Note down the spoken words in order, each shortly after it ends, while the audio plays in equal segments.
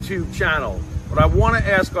YouTube channel. But I want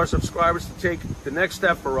to ask our subscribers to take the next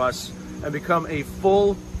step for us and become a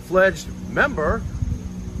full-fledged member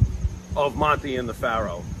of Monte and the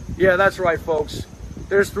Pharaoh. Yeah, that's right, folks.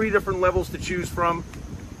 There's 3 different levels to choose from.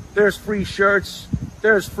 There's free shirts.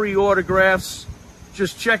 There's free autographs.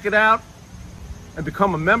 Just check it out and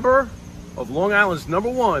become a member of Long Island's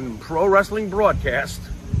 #1 pro wrestling broadcast,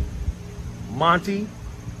 Monte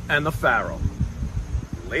and the Pharaoh.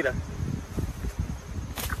 Later.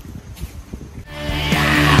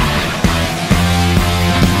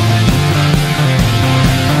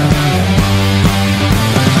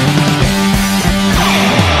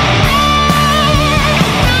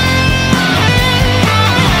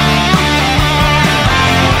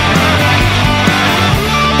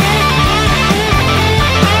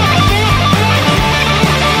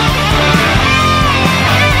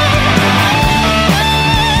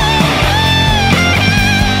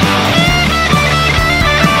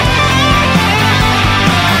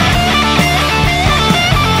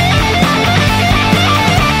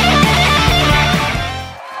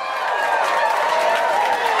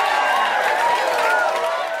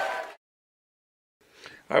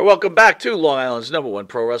 All right, welcome back to Long Island's #1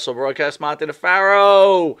 pro wrestling broadcast, Monte The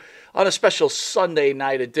Pharaoh, on a special Sunday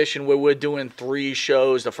night edition where we're doing 3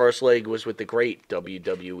 shows. The first leg was with the great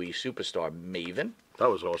WWE superstar Maven. That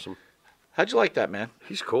was awesome. How'd you like that, man?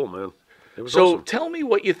 He's cool, man. It was so awesome. Tell me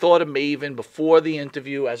what you thought of Maven before the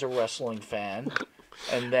interview as a wrestling fan,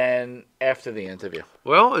 and then after the interview.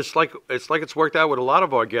 Well, it's like it's worked out with a lot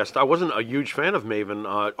of our guests. I wasn't a huge fan of Maven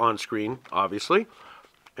on screen, obviously.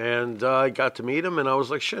 And I got to meet him, and I was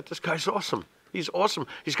like, shit, this guy's awesome. He's awesome.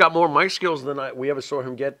 He's got more mic skills than we ever saw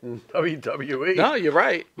him get in WWE. No, you're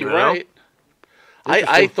right. You're right.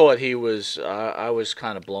 I thought he was, I was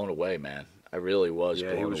kind of blown away, man. I really was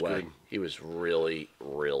blown he was away. good. He was really,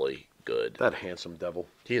 really good. That handsome devil.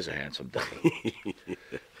 He is a handsome devil.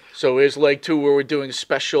 So here's leg 2 where we're doing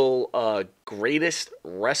special greatest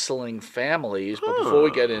wrestling families. But before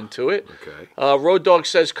we get into it, Road Dogg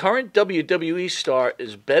says current WWE star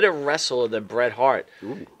is better wrestler than Bret Hart.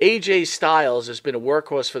 Ooh. AJ Styles has been a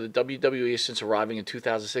workhorse for the WWE since arriving in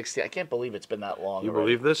 2016. I can't believe it's been that long. You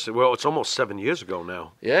already. believe this? Well, it's almost 7 years ago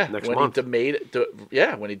now. Yeah, next when month. when he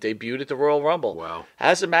debuted at the Royal Rumble. Wow.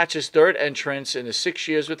 As the match's 3rd entrance in his 6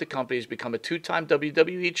 years with the company, he's become a 2-time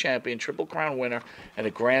WWE champion, Triple Crown winner, and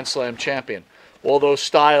a Grand Slam champion. Although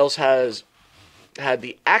Styles has had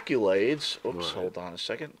the accolades, hold on a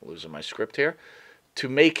second, losing my script here, to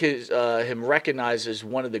make him recognized as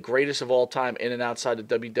one of the greatest of all time in and outside of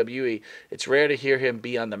WWE, it's rare to hear him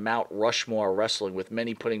be on the Mount Rushmore of wrestling, with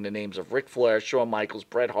many putting the names of Ric Flair, Shawn Michaels,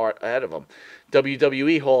 Bret Hart ahead of him.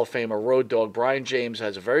 WWE Hall of Famer Road Dogg Brian James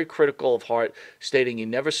has a very critical of Hart, stating he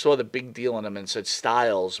never saw the big deal in him and said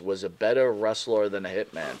Styles was a better wrestler than a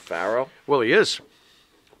Hitman. Pharaoh? Well, he is.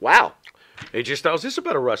 Wow. AJ Styles is a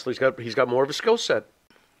better wrestler. He's got more of a skill set.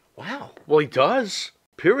 Wow. Well, he does.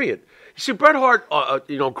 Period. You see, Bret Hart,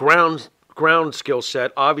 ground skill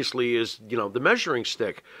set obviously is the measuring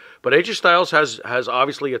stick, but AJ Styles has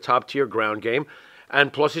obviously a top tier ground game,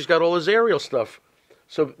 and plus he's got all his aerial stuff.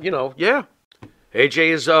 So AJ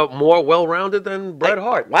is more well rounded than Bret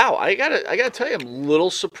Hart. Wow, I gotta tell you, I'm a little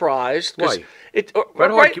surprised. Why?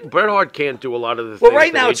 Bret Hart can't do a lot of the things. Well,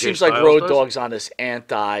 right that now AJ it seems Styles like Road does. Dogg's on this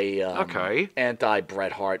anti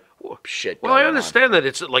Bret Hart shit. Well, I understand that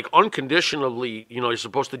it's like unconditionally, you're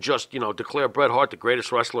supposed to just, declare Bret Hart the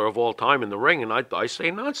greatest wrestler of all time in the ring, and I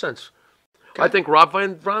say nonsense. Okay. I think Rob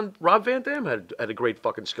Van Dam had a great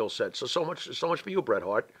fucking skill set. So much for you, Bret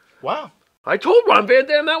Hart. Wow. I told Rob Van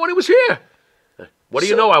Dam that when he was here. What do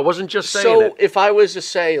you know? I wasn't just saying it. So if I was to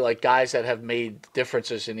say, like, guys that have made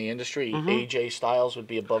differences in the industry, AJ Styles would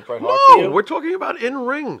be above Bret Hart for you? No, we're talking about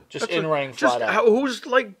in-ring. Just in-ring flat out. Who's,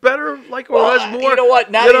 like, better, or has more... You know what?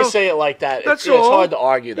 Now you say it like that, it's hard to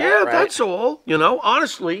argue that, Yeah, right? that's all.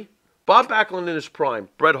 Honestly, Bob Backlund in his prime,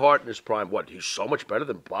 Bret Hart in his prime. What, he's so much better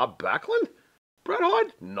than Bob Backlund? Bret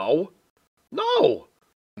Hart? No.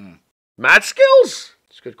 Matt Skills?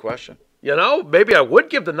 It's a good question. Maybe I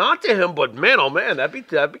would give the nod to him, but man, oh man, that'd be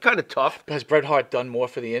kind of tough. Has Bret Hart done more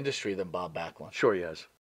for the industry than Bob Backlund? Sure he has.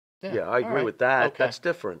 Yeah, I agree with that. Okay. That's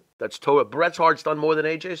different. That's Bret Hart's done more than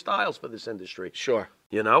AJ Styles for this industry. Sure.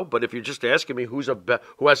 But if you're just asking me who has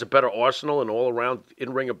a better arsenal and all-around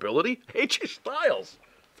in-ring ability, AJ Styles.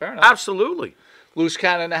 Fair enough. Absolutely. Loose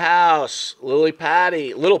Cat in the house. Little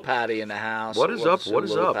Patty in the house. What is up? What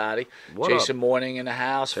is up? Patty. What Jason up? Morning in the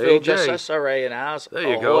house. Hey, Phil Jay. Just SRA in the house. There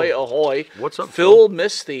you ahoy, go. Ahoy. What's up, Phil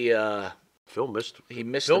missed the... Phil missed. He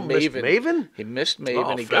missed Phil the Maven. missed Maven? He missed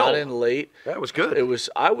Maven. Oh, he Phil. got in late. That was good.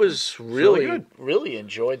 I was really, good. really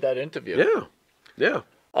enjoyed that interview. Yeah.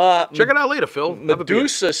 Check it out later, Phil. Have a beer.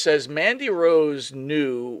 Medusa says Mandy Rose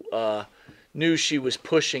knew she was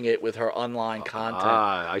pushing it with her online content.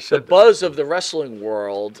 I The said buzz of the wrestling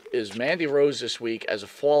world is Mandy Rose this week as a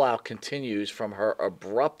fallout continues from her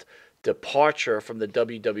abrupt departure from the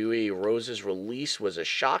WWE. Rose's release was a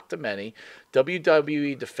shock to many.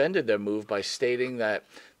 WWE defended their move by stating that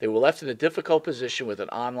they were left in a difficult position with an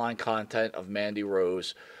online content of Mandy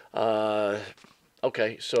Rose.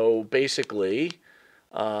 Okay, so basically,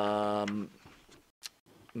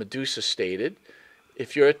 Medusa stated,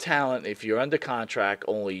 if you're a talent, if you're under contract,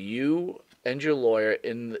 only you and your lawyer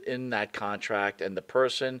in that contract and the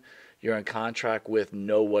person you're in contract with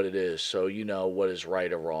know what it is, so you know what is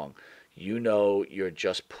right or wrong. You know you're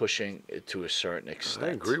just pushing it to a certain extent. I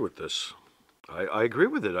agree with this. I agree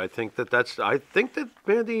with it. I think that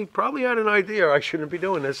Mandy probably had an idea. I shouldn't be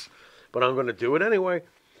doing this, but I'm going to do it anyway.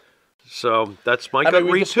 So that's my gut read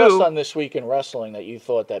too. We discussed on This Week in Wrestling that you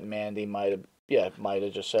thought that Mandy might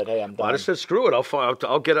have just said, "Hey, I'm done." Might have said, "Screw it.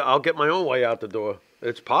 I'll get my own way out the door."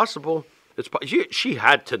 It's possible. She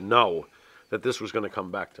had to know that this was going to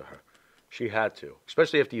come back to her. She had to,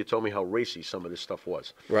 especially after you told me how racy some of this stuff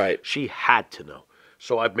was. Right. She had to know.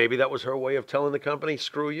 So maybe that was her way of telling the company,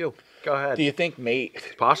 "Screw you. Go ahead." Do you think, mate?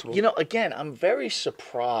 It's possible. You know, again, I'm very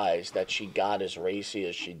surprised that she got as racy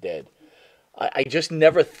as she did. I just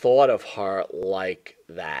never thought of her like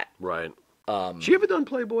that. Right. She ever done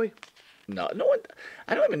Playboy? No one.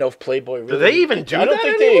 I don't even know if Playboy really. Do they even do that I don't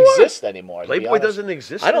think anymore? they exist anymore. Playboy doesn't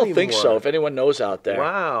exist I don't anymore. think so. If anyone knows out there.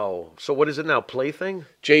 Wow. So what is it now? Plaything?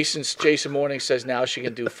 Jason Morning says now she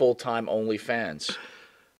can do full-time OnlyFans.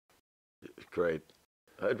 Great.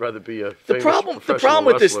 I'd rather be a The famous problem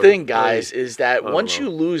with this wrestler. thing, guys, Hey, is that don't once know.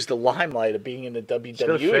 you lose the limelight of being in the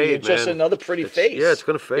WWE, fade, you're just man. another pretty face. Yeah, it's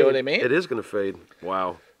going to fade. You know what I mean? It is going to fade.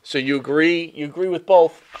 Wow. So you agree with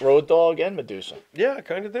both Road Dogg and Medusa? Yeah, I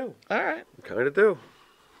kind of do. All right. Kind of do.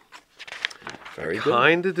 Very good.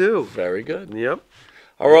 Kind of do. Very good. Yep.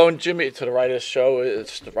 Our own Jimmy, to the right of the show,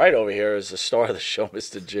 it's right over here is the star of the show,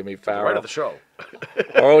 Mr. Jimmy Farrell. Right of the show.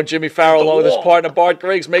 Our own Jimmy Farrell, along with his wall. partner Bart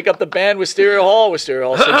Griggs, make up the band Wisteria Hall. Wisteria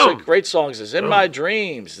Hall sings some great songs as In My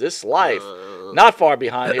Dreams, This Life. Not far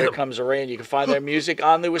behind, Here Comes the Rain. You can find their music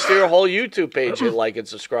on the Wisteria Hall YouTube page. You like and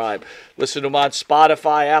subscribe. Listen to them on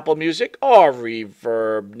Spotify, Apple Music, or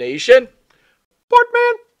Reverb Nation.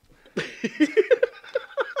 Bartman.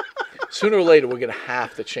 Sooner or later, we're going to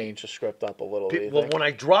have to change the script up a little bit. Well, when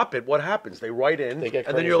I drop it, what happens? They write in, get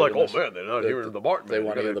and then you're like, crazy "Oh with man, they're not hearing the Bartman." They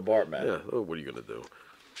want to hear the Bartman. Yeah. Oh, what are you gonna do?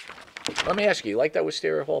 Let me ask you like that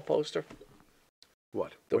Wisteria Hall poster?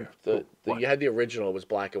 What? You had the original, it was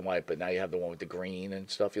black and white, but now you have the one with the green and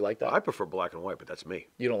stuff. You like that? I prefer black and white, but that's me.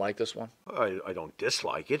 You don't like this one? I don't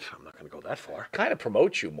dislike it. I'm not going to go that far. Kind of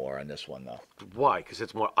promotes you more on this one, though. Why? Because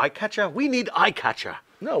it's more eye catcher. We need eye catcher.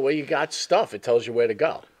 No, well, you got stuff. It tells you where to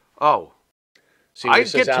go. Oh, See, I it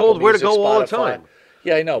says get Apple told where to Music, go all the Spotify. time.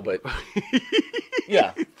 Yeah, I know, but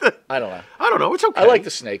yeah, I don't know. I don't know. It's okay. I like the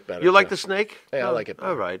snake better. You like too. the snake? Yeah, I like it better.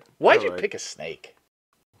 All right. Why'd All you right. pick a snake?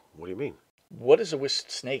 What do you mean? What does a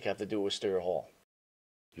snake have to do with Wisteria Hall?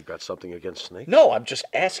 You got something against snakes? No, I'm just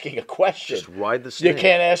asking a question. Just ride the snake. You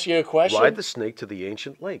can't ask you a question? Ride the snake to the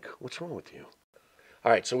ancient lake. What's wrong with you?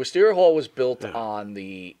 All right, so Wisteria Hall was built on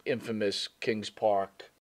the infamous Kings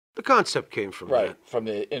Park. The concept came from that. From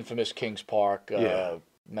the infamous Kings Park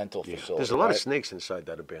mental facility. There's a lot of snakes inside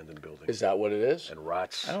that abandoned building. Is that what it is? And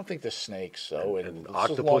rats. I don't think there's snakes, though. And this is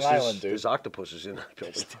octopuses. Long Island, dude. There's octopuses in that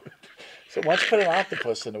building. So why don't you put an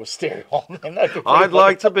octopus in a Wisteria Hall? I'd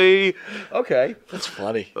like to be. Okay. That's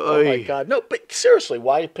funny. Oh, my God. No, but seriously,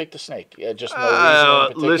 why you picked a snake? Yeah, just no reason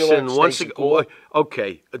in particular? Listen, once Snakes are again, cool?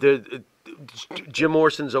 okay. Jim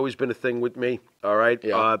Morrison's always been a thing with me. All right.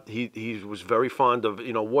 Yeah. He was very fond of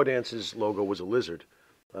War Dance's logo was a lizard.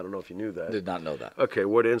 I don't know if you knew that. Did not know that. Okay,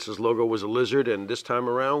 War Dance's logo was a lizard, and this time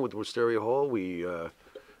around with Wisteria Hall, we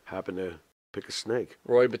happened to pick a snake.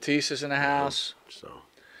 Roy Batista's in the house. So,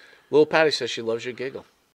 Little Patty says she loves your giggle.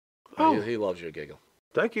 Oh. He loves your giggle.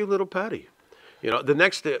 thank you, little Patty. The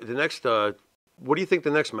next, what do you think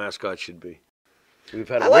the next mascot should be? We've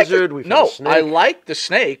had a lizard. We've had a snake. I like the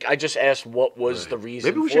snake. I just asked what was the reason.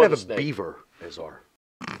 Maybe we for should have the a snake. beaver as our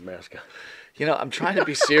mascot. I'm trying to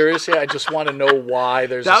be serious here. I just want to know why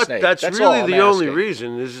there's a snake. That's all really I'm the only asking.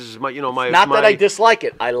 reason. This is my, Not that I dislike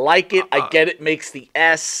it. I like it. I get it makes the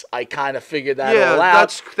S. I kind of figured that all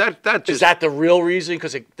out. That Is that the real reason?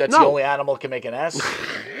 Because that's the No. only animal that can make an S?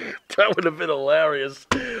 that would have been hilarious.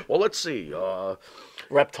 Well, let's see.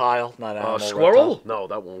 Reptile, not animal. Squirrel? Reptile. No,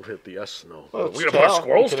 that won't hit the S. No. Well, We're it's going to put a tail.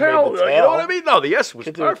 squirrel's You could've tail? made the You know what tail. I mean? No, the S was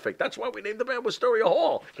Could do- perfect. That's why we named the band Wisteria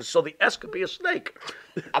Hall. So the S could be a snake.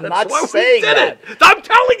 I'm That's not why saying we did that. it. I'm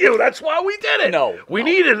telling you, that's why we did it. No, We no.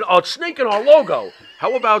 needed a snake in our logo.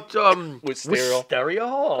 How about Wisteria. Wisteria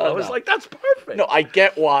Hall? I was no. like, that's perfect. No, I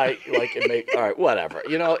get why. Like it make all right, whatever.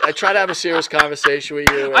 You know, I try to have a serious conversation with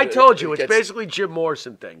you. I told you, It it's gets- basically Jim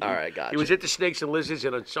Morrison thing. All right, gotcha. He was into snakes and lizards,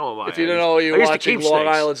 and so am I. If you don't know, I you're used to watching keep Long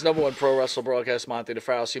snakes. Island's #1 pro wrestling broadcast, Monte The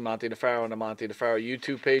Pharaoh. See Monte The Pharaoh on the Monte The Pharaoh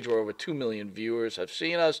YouTube page, where over 2 million viewers have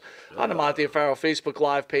seen us. On the Monte The Pharaoh Facebook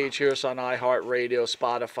Live page, hear us on iHeartRadio,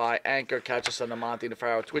 Spotify, Anchor. Catch us on the Monte The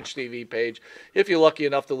Pharaoh Twitch TV page. If you're lucky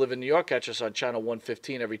enough to live in New York, catch us on channel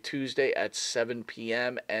 115 every Tuesday at 7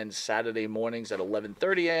 p.m. and Saturday mornings at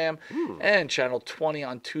 11:30 a.m. and channel 20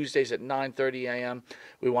 on Tuesdays at 9:30 a.m.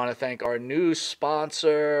 We want to thank our new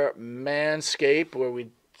sponsor, Manscaped, where we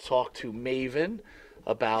talk to Maven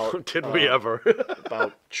about Did we ever?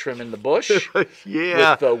 about trimming the bush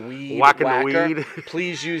Yeah. with the weed Whacking the whacker. weed.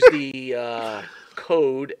 Please use the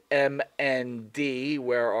code MND,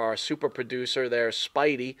 where our super producer there,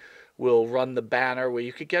 Spidey, will run the banner where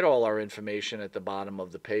you could get all our information at the bottom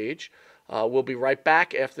of the page. We'll be right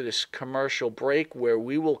back after this commercial break, where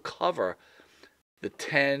we will cover the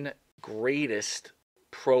 10 greatest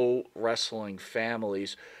pro wrestling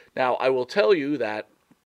families. Now, I will tell you that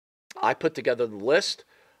I put together the list.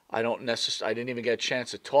 I didn't even get a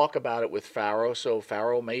chance to talk about it with Pharaoh, so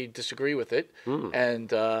Pharaoh may disagree with it.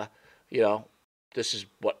 And you know, this is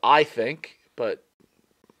what I think, but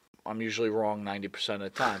I'm usually wrong 90% of the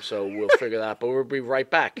time, so we'll figure that out. But we'll be right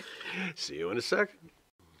back. See you in a second.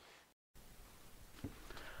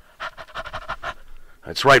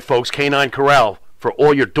 That's right, folks. Canine Corral for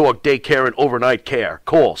all your dog daycare and overnight care.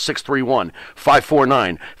 Call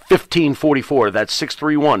 631-549-1544. That's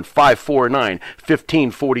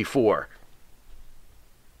 631-549-1544.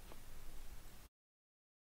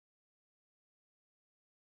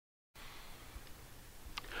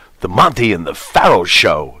 The Monte and the Pharaoh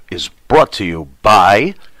Show is brought to you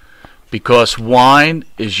by... Because wine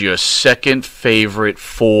is your second favorite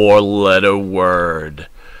four-letter word.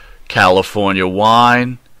 California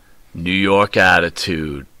wine, New York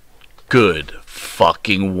attitude. Good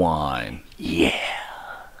fucking wine. Yeah.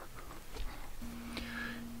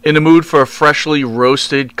 In the mood for a freshly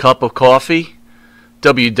roasted cup of coffee?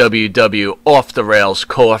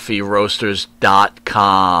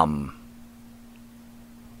 www.offthe-railscoffeeroasters.com.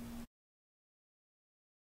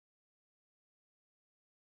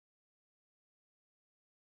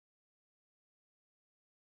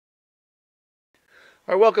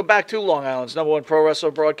 All right, welcome back to Long Island's #1 pro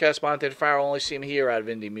wrestler broadcast. Monte The Pharaoh. Only see him here out of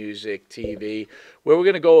Indie Music TV, where we're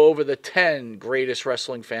going to go over the 10 greatest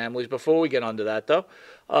wrestling families. Before we get onto that, though,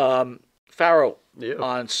 Pharaoh,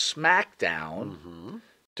 on SmackDown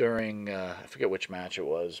during, I forget which match it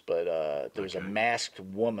was, but there was a masked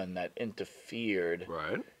woman that interfered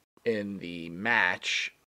in the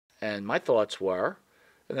match, and my thoughts were,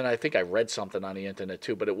 and then I think I read something on the internet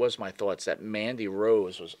too, but it was my thoughts that Mandy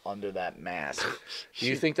Rose was under that mask. Do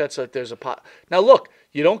you think that's there's a pot? Now look,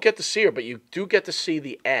 you don't get to see her, but you do get to see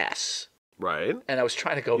the ass. Right. And I was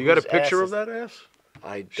trying to go. You got a whose picture ass of is- that ass?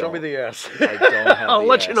 I don't. Show me the ass. I don't have I'll the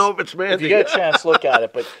let ass. you know if it's Mandy. If you get a chance, look at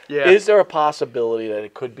it. But Yeah. is there a possibility that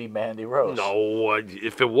it could be Mandy Rose? No,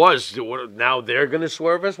 if it was, now they're going to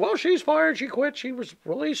swerve us. Well, she's fired. She quit. She was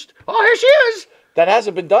released. Oh, here she is. That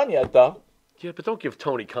hasn't been done yet, though. Yeah, but don't give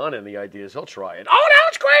Tony Khan any ideas. He'll try it. Oh, now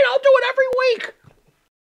it's great. I'll do it every week.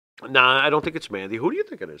 Nah, I don't think it's Mandy. Who do you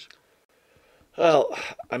think it is? Well,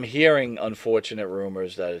 I'm hearing unfortunate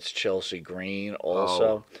rumors that it's Chelsea Green also.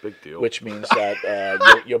 Oh, big deal. Which means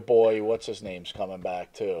that your boy, what's his name's coming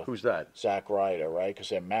back too. Who's that? Zack Ryder, right? Because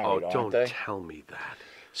they're married, Oh, aren't don't they? tell me that.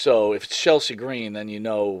 So if it's Chelsea Green, then you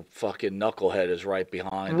know fucking Knucklehead is right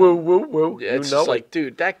behind Woo, him. woo, woo. It's you know just like,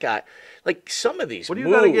 dude, that guy, like some of these what do you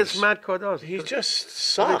moves, got against Matt Cardozo? he just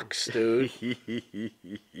sucks, dude.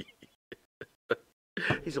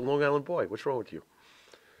 He's a Long Island boy. What's wrong with you?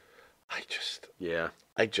 I just,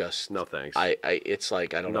 No thanks. it's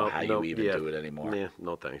like, I don't know how you even do it anymore. Yeah,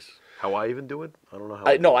 no thanks. How I even do it? I don't know how.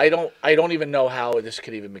 I don't even know how this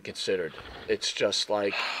could even be considered. It's just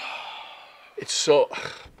like, it's so,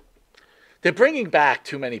 they're bringing back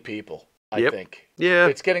too many people, I think. Yeah.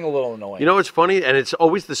 It's getting a little annoying. You know, it's funny, and it's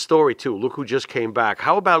always the story, too. Look who just came back.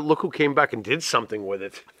 How about look who came back and did something with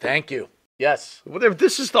it? Thank you. Yes. Well,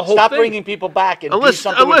 this is the whole Stop thing. bringing people back and do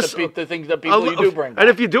something with the things that people you do bring back. And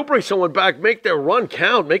if you do bring someone back, make their run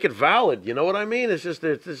count. Make it valid. You know what I mean? It's just,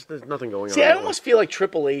 there's nothing going on. See, I almost feel like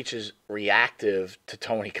Triple H is reactive to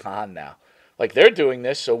Tony Khan now. Like, they're doing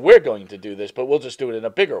this, so we're going to do this, but we'll just do it in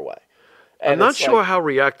a bigger way. And I'm not it's sure like, how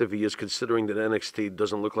reactive he is, considering that NXT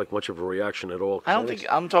doesn't look like much of a reaction at all. 'Cause I don't think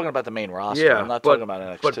I'm talking about the main roster. Yeah, I'm not but, talking about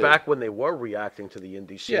NXT. But back when they were reacting to the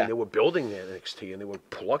indie scene, Yeah. they were building the NXT and they were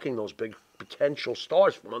plucking those big potential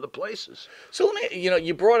stars from other places. So let me,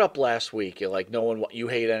 you brought up last week. You're like, you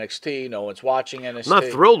hate NXT. No one's watching NXT. I'm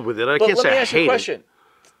not thrilled with it. I But can't let say me I ask you a hate question.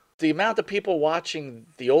 The amount of people watching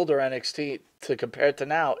the older NXT to compared to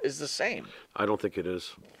now is the same. I don't think it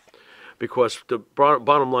is. Because the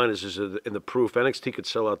bottom line is in the proof, NXT could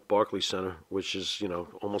sell out Barclays Center, which is,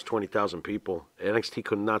 almost 20,000 people. NXT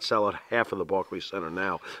could not sell out half of the Barclays Center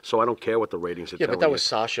now. So I don't care what the ratings are Yeah, telling but that you. was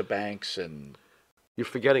Sasha Banks and... You're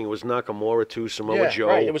forgetting it was Nakamura too, Samoa Yeah, Joe,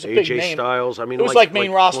 right. It was a big AJ name. Styles. I mean, It was like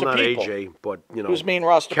main roster well, not people. AJ, but It was main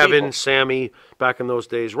roster Kevin, people. Sammy, back in those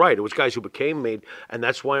days, right? It was guys who became made, and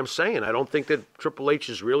that's why I'm saying I don't think that Triple H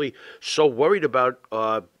is really so worried about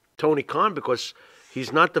Tony Khan because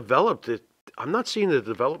he's not developed it. I'm not seeing the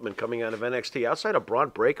development coming out of NXT outside of Braun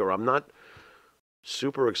Breaker. I'm not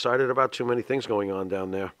super excited about too many things going on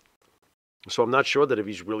down there. So I'm not sure that if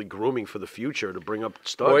he's really grooming for the future to bring up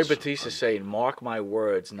studs. Roy Batista saying, mark my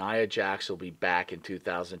words, Nia Jax will be back in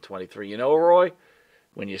 2023. You know, Roy,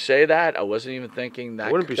 when you say that, I wasn't even thinking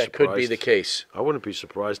that could be the case. I wouldn't be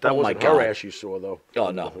surprised. That Oh, my wasn't her God. ass you saw, though. Oh,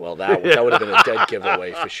 no. Well, that would have been a dead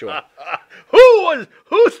giveaway for sure.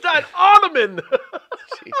 Who's that ottoman?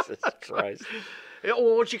 Jesus Christ. Yeah,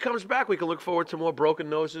 well, when she comes back, we can look forward to more broken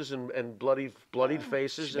noses and bloodied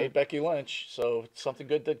faces. She made Becky Lynch, so something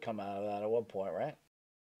good did come out of that at one point, right?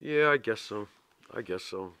 Yeah, I guess so.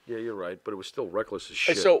 Yeah, you're right, but it was still reckless as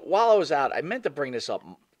shit. So while I was out, I meant to bring this up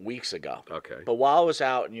weeks ago. Okay. But while I was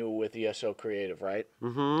out and you were with ESO Creative, right?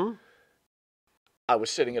 Mm-hmm. I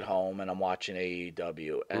was sitting at home and I'm watching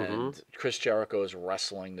AEW, and Chris Jericho is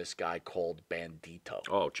wrestling this guy called Bandito.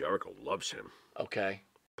 Oh, Jericho loves him. Okay.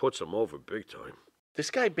 Puts him over big time. This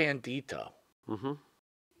guy Bandito. Mm-hmm.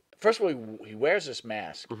 First of all, he wears this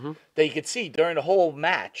mask that you could see during the whole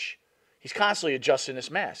match. He's constantly adjusting this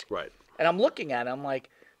mask. Right. And I'm looking at him, I'm like,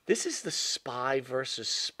 this is the spy versus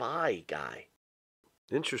spy guy.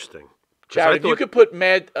 Interesting. Jared, you could put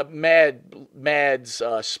Mad's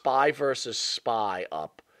Spy versus Spy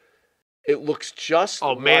up. It looks just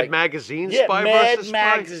like... Mad Magazine Spy Mad versus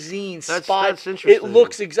Spy? Magazine Spy. That's interesting. It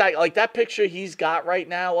looks exactly like that picture he's got right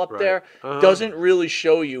now up there doesn't really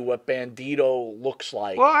show you what Bandito looks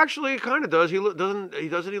like. Well, actually, it kind of does. He doesn't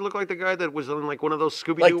he look like the guy that was on like one of those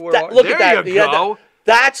Scooby-Doo? Look at that. There you go.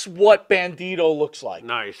 That's what Bandito looks like.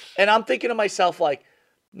 Nice. And I'm thinking to myself, like,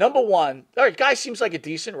 number one, all right, guy seems like a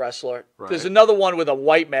decent wrestler. Right. There's another one with a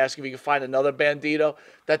white mask. If you can find another Bandito,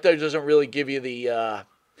 that doesn't really give you the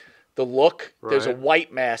look. Right. There's a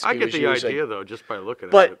white mask. I get the idea though, just by looking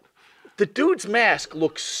at it. But the dude's mask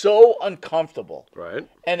looks so uncomfortable. Right.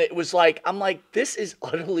 And it was like, I'm like, this is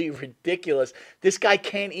utterly ridiculous. This guy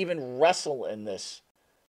can't even wrestle in this.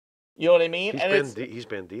 You know what I mean? He's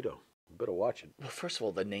Bandito. You better watch it. Well, first of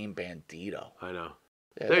all, the name Bandito. I know.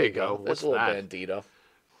 Yeah, there you go. There's What's a little that? Bandito.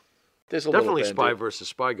 There's Definitely Spy versus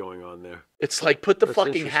Spy going on there. It's like put the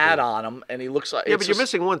fucking hat on him, and he looks like... Yeah, but you're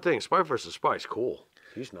missing one thing. Spy versus Spy is cool.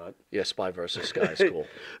 He's not. Yeah, Spy versus Spy is cool.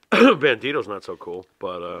 Bandito's not so cool,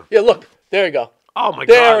 but... Yeah, look. There you go. Oh, my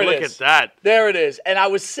God. Look at that. There it is. And I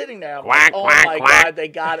was sitting there. I'm like, oh, my God. They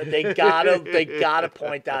got it. They got to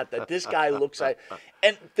point out that this guy looks like...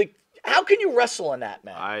 And how can you wrestle in that,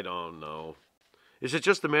 man? I don't know. Is it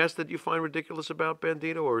just the mask that you find ridiculous about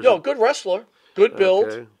Bandito? Or good wrestler. Good build.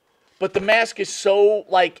 Okay. But the mask is so,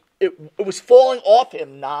 like, it was falling off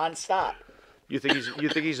him nonstop. You think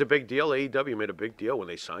he's a big deal? AEW made a big deal when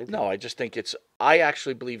they signed him. No, I just think I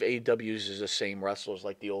actually believe AEW uses the same wrestlers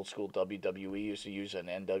like the old school WWE used to use in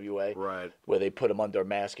NWA. Right. Where they put him under a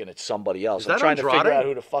mask and it's somebody else. I'm trying to figure out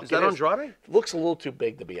who the fuck is that Andrade? Looks a little too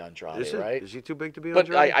big to be Andrade, Is it? right? Is he too big to be But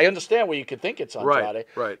Andrade? I understand where you could think it's Andrade.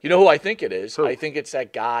 Right. You know who I think it is? Who? I think it's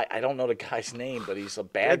that guy. I don't know the guy's name, but he's a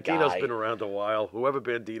bad guy. Bandito's been around a while. Whoever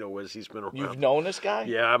Bandito is, he's been around. You've known this guy?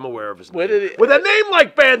 Yeah, I'm aware of his name. With a name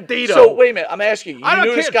like Bandito! So, wait a minute. I'm asking you. I You don't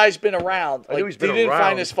knew this care. guy's been around. I knew he's been you didn't around.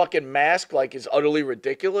 find this fucking mask like is utterly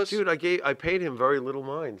ridiculous? Dude, I paid him very little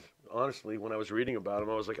mind. Honestly, when I was reading about him,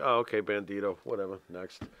 I was like, oh, okay, Bandito, whatever,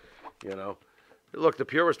 next. You know. Look, the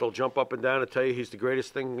purist will jump up and down and tell you he's the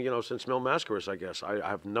greatest thing, since Mil Mascaras, I guess. I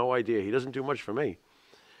have no idea. He doesn't do much for me.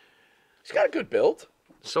 He's got a good build.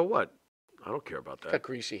 So what? I don't care about that. Got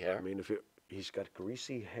greasy hair. I mean, he's got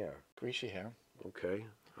greasy hair. Greasy hair. Okay.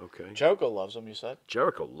 Jericho loves him, you said?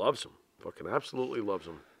 Jericho loves him. Fucking absolutely loves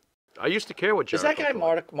him. I used to care what Jericho Is that guy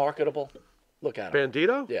thought. marketable? Look at him.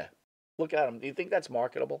 Bandito? Yeah. Look at him. Do you think that's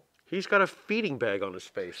marketable? He's got a feeding bag on his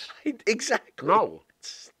face. Exactly. No.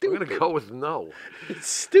 It's I'm stupid. going to go with no. It's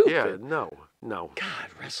stupid. Yeah, no. God,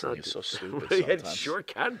 wrestling is so stupid It sometimes. sure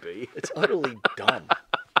can be. It's utterly dumb.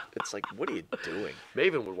 It's like, what are you doing?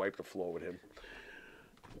 Maven would wipe the floor with him.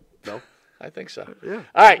 No? I think so. Yeah. All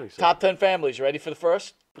I right, think so. top 10 families. You ready for the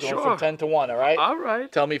first? Going Sure. from 10 to 1, all right? All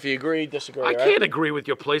right. Tell me if you agree, disagree, I all right? can't agree with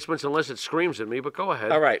your placements unless it screams at me, but go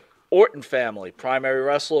ahead. All right. Orton family, primary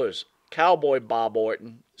wrestlers. Cowboy Bob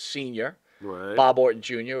Orton, Sr., Right. Bob Orton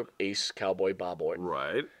Jr., Ace Cowboy Bob Orton.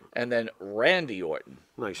 Right. And then Randy Orton.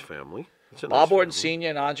 Nice family. It's a Bob nice Orton family. Sr.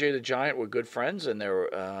 and Andre the Giant were good friends, and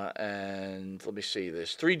and let me see,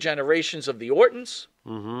 there's 3 generations of the Ortons.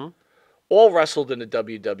 Mm-hmm. All wrestled in the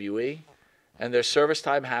WWE, and their service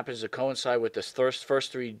time happens to coincide with the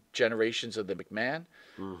first 3 generations of the McMahon.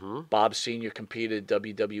 Mm-hmm. Bob Sr. competed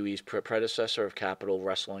WWE's predecessor of Capital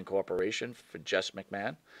Wrestling Corporation for Jess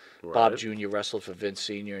McMahon. Bob Right. Jr. wrestled for Vince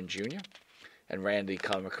Sr. and Jr., and Randy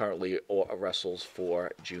currently wrestles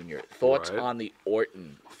for Jr. Thoughts Right. on the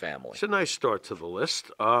Orton family? It's a nice start to the list.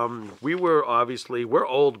 We're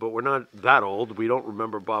old, but we're not that old. We don't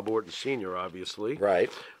remember Bob Orton Sr., obviously. Right.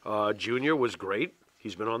 Junior was great.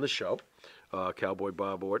 He's been on the show, Cowboy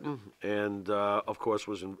Bob Orton, and of course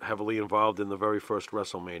was heavily involved in the very first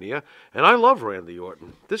WrestleMania. And I love Randy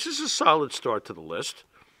Orton. This is a solid start to the list.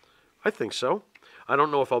 I think so. I don't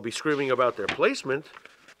know if I'll be screaming about their placement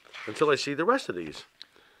until I see the rest of these.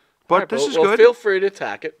 But All right, this is well, good. Feel free to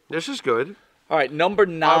attack it. This is good. All right, number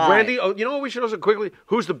 9. Randy, you know what we should also quickly?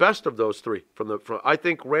 Who's the best of those 3? I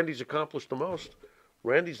think Randy's accomplished the most.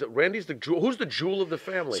 Randy's the jewel. Who's the jewel of the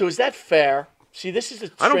family? So is that fair? See, this is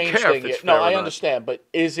a I don't strange care if thing. it's No, fair or I not. understand, but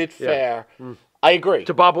is it fair? I agree.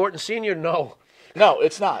 To Bob Orton Sr., no. No,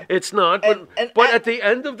 it's not. It's not. But, And at the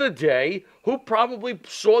end of the day, who probably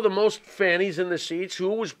saw the most fannies in the seats? Who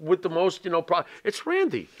was with the most, it's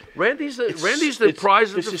Randy. Randy's the prize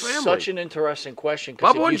of the family. This is such an interesting question.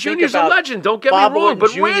 Bob Orton Jr. is a legend. Don't get me wrong,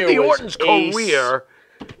 but Randy Orton's career.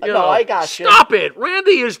 I got you. Stop it.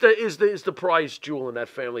 Randy is the prize jewel in that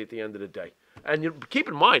family at the end of the day. And keep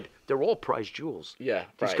in mind, they're all prize jewels. Yeah,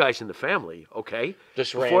 These right. guys in the family, okay?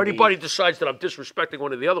 Just Before Randy. anybody decides that I'm disrespecting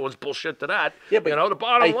one of the other ones, bullshit to that. Yeah, but the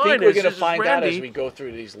bottom I line think we're is going to this is find out Randy. as we go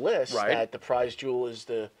through these lists Right. that the prize jewel is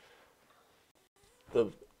the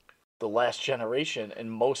last generation in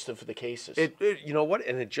most of the cases. You know what?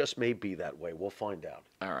 And it just may be that way. We'll find out.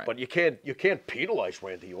 All right. But you can't penalize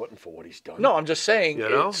Randy Orton for what he's done. No, I'm just saying. You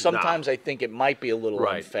know? Sometimes I think it might be a little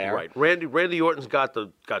unfair. Right. Randy Orton's got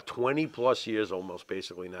 20 plus years almost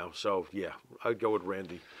basically now. So yeah, I'd go with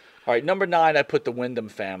Randy. All right, number 9, I put the Wyndham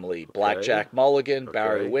family: Blackjack Mulligan,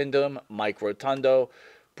 Barry Okay. Windham, Mike Rotundo,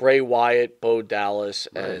 Bray Wyatt, Bo Dallas,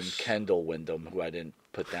 and Nice. Kendall Windham, who I didn't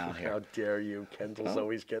put down here. How dare you? Kendall's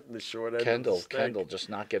always getting the short end. Kendall, of the stick. Kendall, just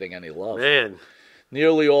not getting any love. Man,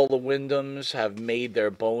 Nearly all the Wyndhams have made their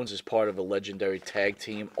bones as part of a legendary tag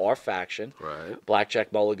team or faction. right.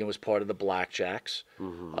 Blackjack Mulligan was part of the Blackjacks.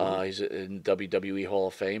 He's in WWE Hall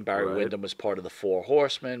of Fame. Barry Right. Windham was part of the Four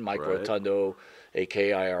Horsemen. Mike Right. Rotundo,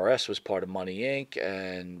 a.k.a. IRS, was part of Money Inc.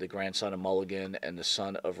 And the grandson of Mulligan and the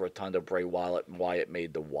son of Rotundo, Bray Wyatt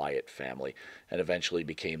made the Wyatt family and eventually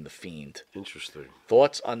became the Fiend. Interesting.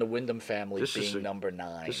 Thoughts on the Wyndham family This is being number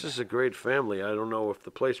 9? This is a great family. I don't know if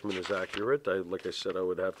the placement is accurate. Like I said, I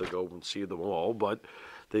would have to go and see them all, but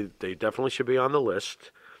they definitely should be on the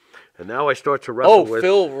list. And now I start to wrestle with...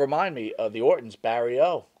 Phil, remind me of the Ortons. Barry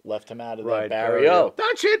O. Left him out of that. Right, Barry O.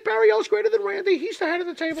 That's it. Barry O's greater than Randy. He's the head of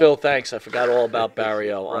the table. Phil, thanks. I forgot all about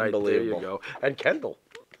Barry O. Right, Unbelievable. there you go. And Kendall.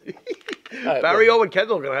 All right, Barry O and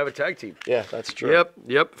Kendall are going to have a tag team. Yeah, that's true.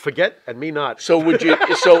 Yep. Forget and me not. So would you?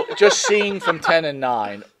 So just seeing from 10 and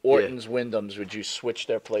 9, Orton's, Wyndham's, would you switch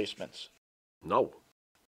their placements? No.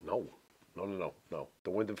 The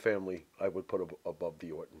Wyndham family, I would put above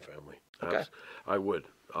the Orton family. Okay. I would,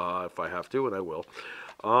 if I have to, and I will.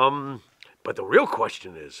 But the real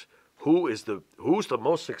question is, who's the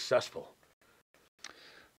most successful?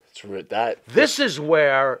 This is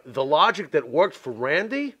where the logic that worked for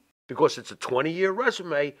Randy, because it's a 20-year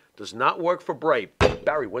resume, does not work for Bray.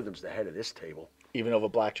 Barry Windham's the head of this table. Even over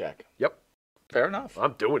Blackjack. Yep, Fair enough.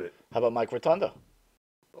 I'm doing it. How about Mike Rotundo?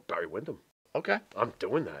 Barry Windham. Okay. I'm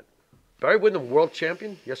doing that. Barry Windham, world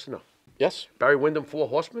champion? Yes or no? Yes. Barry Windham, Four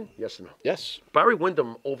Horsemen? Yes or no? Yes. Barry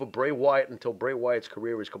Windham over Bray Wyatt until Bray Wyatt's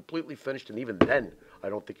career is completely finished, and even then, I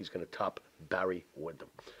don't think he's going to top Barry Windham.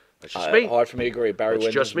 That's just me. Hard for me to agree. Barry That's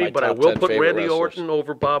Windham's just me, my but I top will 10 put favorite Randy wrestlers. Orton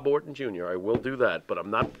over Bob Orton Jr. I will do that, but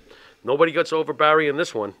I'm not. Nobody gets over Barry in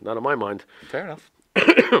this one, not in my mind. Fair enough.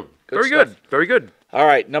 Very stuff. good, very good. All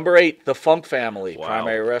right, number 8, the Funk family. Wow.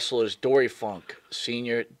 Primary wrestlers: Dory Funk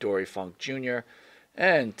Sr., Dory Funk Jr.,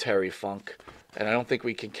 and Terry Funk. And I don't think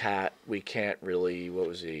we can't really. What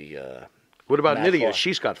was he? What about Matt Nydia? Barr.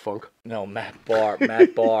 She's got funk. No, Matt Barr.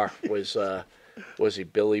 Matt Barr was he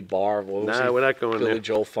Billy Barr? What was Nah, he? we're not going Billy there.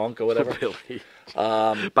 Joel Funk or whatever. Billy.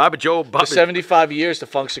 Bobby Joe. For Bobby. 75 years, the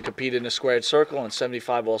Funks have competed in a squared circle, and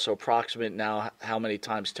 75 also approximate now how many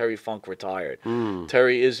times Terry Funk retired.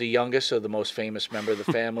 Terry is the youngest of the most famous member of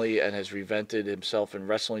the family and has reinvented himself in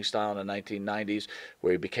wrestling style in the 1990s,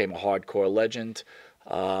 where he became a hardcore legend.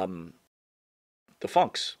 The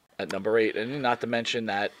Funks at number 8. And not to mention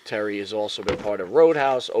that Terry has also been part of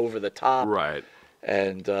Roadhouse, Over the Top. Right.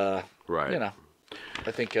 And, Right. you know,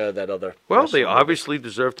 I think that other... Well, they obviously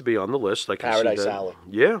deserve to be on the list. I can Paradise see that. Alley.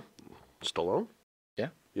 Yeah. Stallone? Yeah.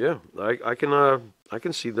 Yeah. I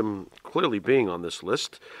can see them clearly being on this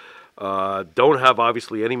list. Don't have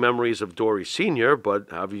obviously any memories of Dory Sr., but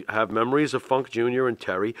have memories of Funk Jr. and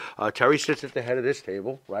Terry. Terry sits at the head of this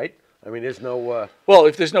table, right? I mean, there's no... Well,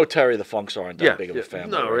 if there's no Terry, the Funks aren't that big of a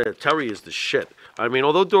family. No, right? Terry is the shit. I mean,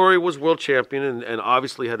 although Dory was world champion and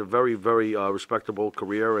obviously had a very, very respectable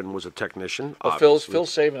career and was a technician. Well,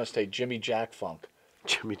 Phil's saving us today. Jimmy Jack Funk,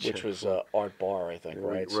 Jimmy Jack, which was Art Barr, I think,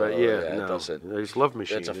 right? Right, So, yeah. it No. doesn't. He's Love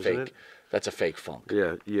Machine, That's a isn't fake. it? That's a fake Funk.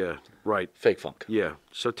 Yeah, right. Fake Funk. Yeah.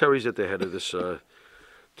 So Terry's at the head of this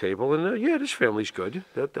table, and yeah, this family's good.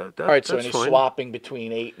 That All right, so that's any fine. swapping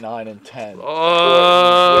between 8, 9, and 10.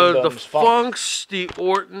 The Wyndham's, Funks, the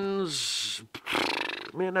Ortons.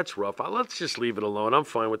 Man, that's rough. Let's just leave it alone. I'm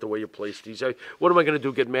fine with the way you place these. What am I going to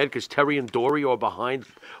do? Get mad because Terry and Dory are behind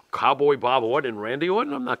Cowboy Bob Orton and Randy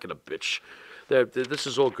Orton? I'm not going to bitch. This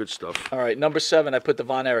is all good stuff. All right, number 7, I put the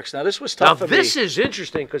Von Erichs. Now, this was tough for me. Now, this is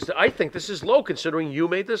interesting because I think this is low considering you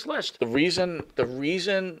made this list. The reason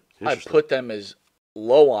I put them as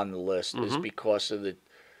low on the list is because of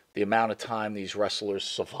the amount of time these wrestlers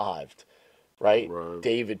survived. Right?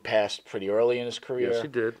 David passed pretty early in his career. Yes, he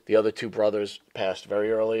did. The other two brothers passed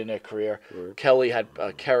very early in their career. Right.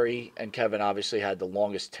 Kerry and Kevin obviously had the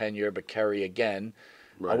longest tenure, but Kerry again,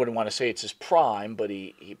 Right. I wouldn't want to say it's his prime, but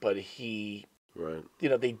he Right. you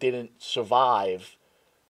know, they didn't survive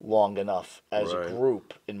long enough as a Right.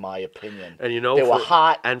 group, in my opinion. And you know, they were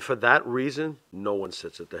hot. And for that reason, no one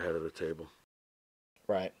sits at the head of the table.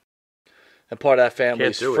 Right. And part of that family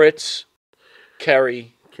is do it. Fritz,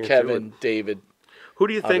 Kerry, Can't do Kevin, David. Who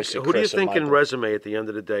do you think? Obviously, Who do you Chris and think in Michael. resume at the end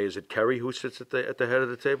of the day? Is it Kerry who sits at the head of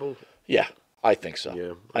the table? Yeah, I think so.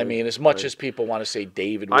 Yeah, I mean, as much as people want to say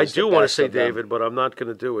David I was do the want to best say of them, David, but I'm not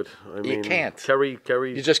going to do it. I mean, can't. Kerry.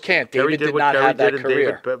 You just can't. Kerry David did what not Kerry have that did, and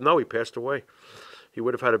career. no, he passed away. He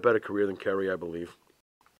would have had a better career than Kerry, I believe.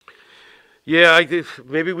 Yeah,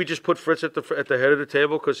 maybe we just put Fritz at the head of the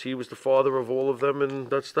table because he was the father of all of them, and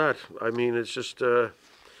that's that. I mean, it's just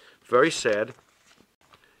very sad.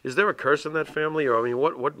 Is there a curse in that family, or I mean,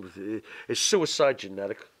 what is suicide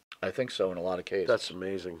genetic? I think so in a lot of cases. That's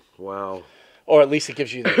amazing. Wow. Or at least it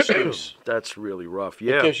gives you the excuse. That's really rough.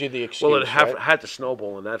 Yeah. It gives you the excuse. Well, it right? had to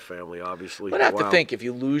snowball in that family, obviously. But I have Wow. to think, if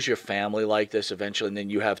you lose your family like this eventually, and then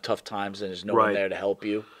you have tough times, and there's no one Right. there to help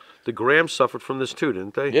you. The Grahams suffered from this too,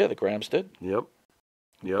 didn't they? Yeah, the Grahams did. Yep.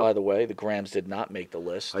 By the way, the Grahams did not make the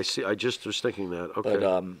list. I see. I just was thinking that. Okay. But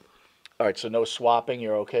all right, so no swapping.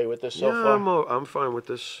 You're okay with this so yeah, far? I'm fine with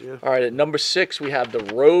this. Yeah. All right, at number 6 we have the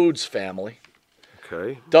Rhodes family: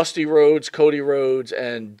 Okay. Dusty Rhodes, Cody Rhodes,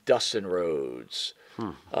 and Dustin Rhodes.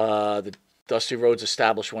 The Dusty Rhodes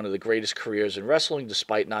established one of the greatest careers in wrestling,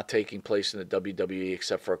 despite not taking place in the WWE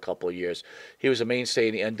except for a couple of years. He was a mainstay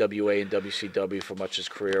in the NWA and WCW for much of his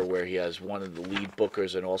career, where he has one of the lead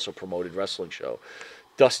bookers and also promoted wrestling show.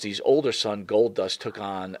 Dusty's older son, Goldust, took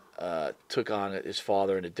on his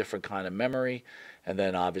father in a different kind of memory, and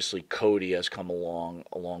then obviously Cody has come along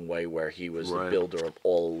a long way, where he was the builder of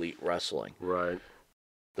All Elite Wrestling. Right.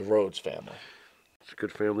 The Rhodes family. It's a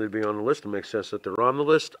good family to be on the list. It makes sense that they're on the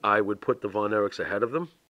list. I would put the Von Erichs ahead of them.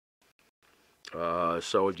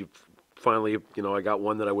 So you finally, I got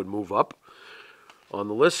one that I would move up on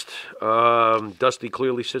the list. Dusty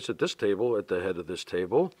clearly sits at this table, at the head of this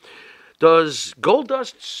table. Does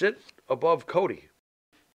Goldust sit above Cody?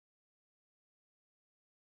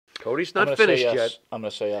 Cody's not finished yet. I'm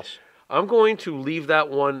going to say yes. I'm going to leave that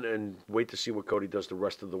one and wait to see what Cody does the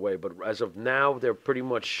rest of the way. But as of now, they're pretty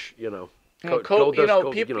much, Goldust had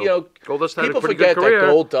a people pretty forget good career.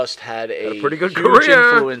 that Goldust had a pretty good huge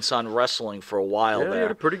career. influence on wrestling for a while Yeah, he there.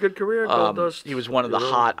 had a pretty good career, Goldust. He was one of the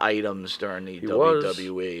hot items during the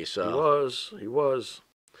WWE. He was.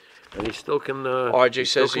 and he still can. RJ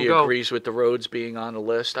says he go. agrees with the Rhodes being on the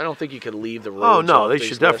list. I don't think you could leave the Rhodes. Oh no, off they these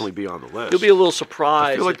should lists. definitely be on the list. You'll be a little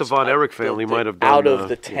surprised. I feel like the Von Erich family might have done out of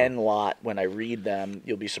the 10 lot. When I read them,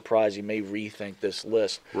 you'll be surprised. You may rethink this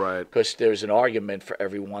list, Right. Because there's an argument for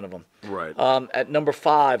every one of them. Right. At number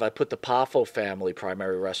 5, I put the Poffo family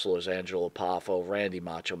primary wrestlers: Angelo Poffo, Randy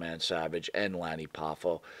Macho Man Savage, and Lanny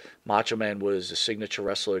Poffo. Macho Man was a signature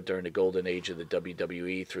wrestler during the golden age of the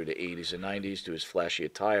WWE through the 80s and 90s to his flashy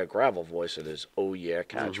attire, gravel voice, and his "Oh yeah"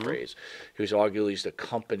 catchphrase. He was arguably the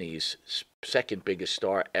company's second biggest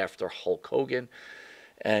star after Hulk Hogan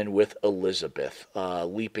and with Elizabeth.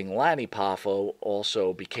 Leaping Lanny Poffo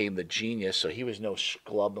also became the Genius, so he was no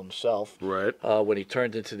schlub himself. Right. When he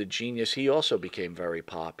turned into the Genius, he also became very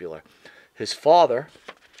popular. His father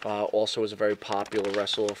also was a very popular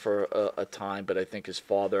wrestler for a time, but I think his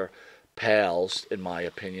father pales, in my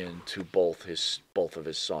opinion, to both of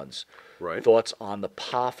his sons. Right. Thoughts on the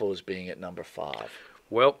Poffos being at number 5?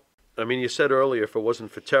 Well, I mean, you said earlier, if it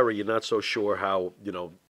wasn't for Terry, you're not so sure how,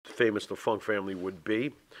 famous the Funk family would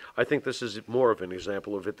be. I think this is more of an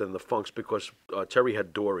example of it than the Funks because Terry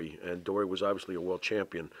had Dory, and Dory was obviously a world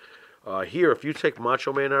champion. Here, if you take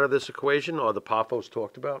Macho Man out of this equation, are the Poffos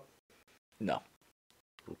talked about? No.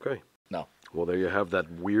 Okay. No. Well, there you have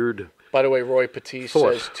that weird... By the way, Roy Petit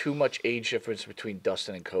thought. says too much age difference between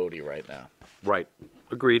Dustin and Cody right now. Right.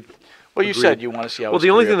 Agreed. Well, you Agreed. said you want to see how. Well, his the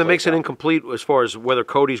only career thing that makes plays it out. incomplete as far as whether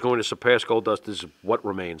Cody's going to surpass Goldust is what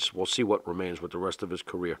remains. We'll see what remains with the rest of his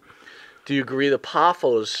career. Do you agree the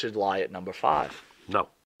Poffos should lie at number 5? No.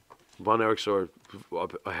 Von Erichs are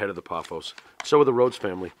ahead of the Poffos. So are the Rhodes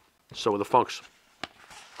family. So are the Funks.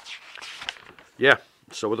 Yeah.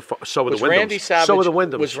 So are the Wyndhams. So are the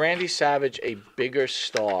Wyndhams. Was Randy Savage a bigger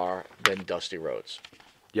star than Dusty Rhodes?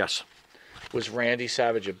 Yes. Was Randy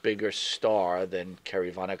Savage a bigger star than Kerry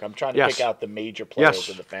Von Erich? I'm trying to Yes. pick out the major players Yes.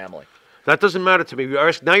 in the family. That doesn't matter to me.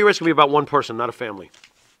 Now you're asking me about one person, not a family.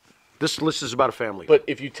 This list is about a family. But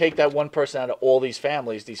if you take that one person out of all these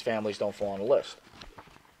families don't fall on the list.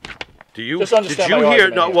 Do you? Just understand Did you my hear?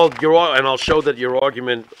 argument No. here. Well, and I'll show that your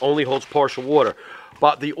argument only holds partial water.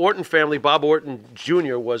 But the Orton family, Bob Orton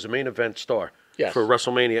Jr. was a main event star Yes. for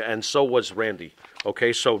WrestleMania, and so was Randy.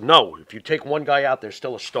 Okay, so no, if you take one guy out, there's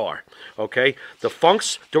still a star. Okay, the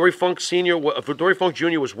Funks, Dory Funk Sr., Dory Funk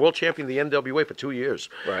Jr. was world champion of the NWA for 2 years.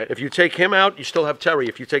 Right. If you take him out, you still have Terry.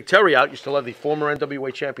 If you take Terry out, you still have the former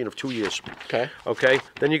NWA champion of 2 years. Okay. Okay,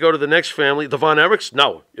 then you go to the next family, the Von Erichs.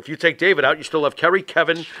 No, if you take David out, you still have Kerry,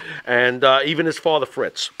 Kevin, and even his father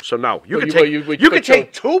Fritz. So no, you But can you- take but you can you-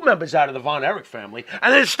 take 2 members out of the Von Erich family,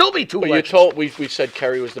 and there'd still be 2 But you legends. told we said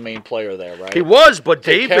Kerry was the main player there, right? He was, but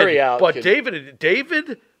Take David, Kerry out, but could- David,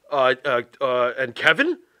 and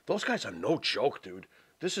Kevin, those guys are no joke, dude.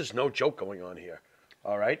 This is no joke going on here.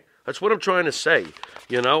 All right, that's what I'm trying to say.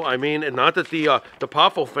 I mean, and not that the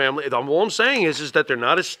Poffo family. All I'm saying is that they're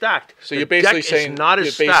not as stacked. So The you're basically deck is saying not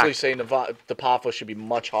as stacked. the Poffo should be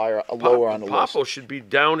much higher, lower on the list. Poffo should be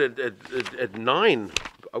down at 9.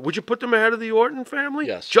 Would you put them ahead of the Orton family?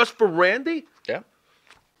 Yes. Just for Randy? Yeah.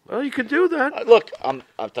 Well, you can do that. Look,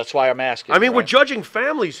 that's why I'm asking. I mean, we're right? judging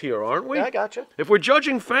families here, aren't we? Yeah, I got you. If we're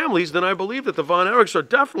judging families, then I believe that the Von Erichs are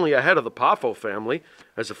definitely ahead of the Poffo family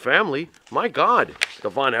as a family. My God, the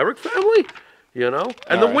Von Erich family, and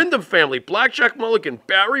the right. Wyndham family, Blackjack Mulligan,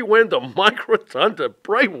 Barry Windham, Mike Rotunda,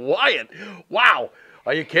 Bray Wyatt. Wow,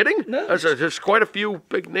 are you kidding? No. There's quite a few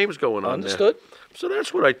big names going on Understood. there. So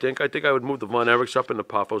that's what I think. I think I would move the Von Erichs up and the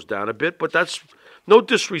Poffos down a bit, but that's no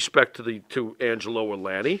disrespect to Angelo or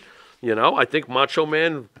Lanny. I think Macho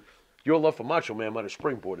Man, your love for Macho Man might have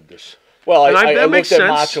springboarded this. Well, And I that makes looked at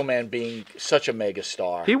sense. Macho Man being such a mega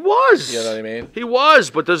star. He was. You know what I mean? He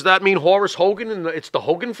was, but does that mean Horace Hogan and it's the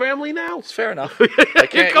Hogan family now? It's fair enough. I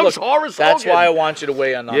Here comes Horace That's Hogan. why I want you to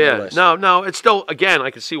weigh in on the Yeah, list. no, it's still, again,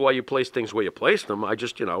 I can see why you place things where you place them. I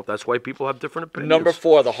just, that's why people have different opinions. Number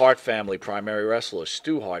 4, the Hart family primary wrestlers: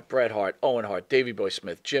 Stu Hart, Bret Hart, Owen Hart, Davey Boy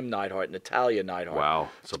Smith, Jim Neidhart, Natalia Neidhart. Wow.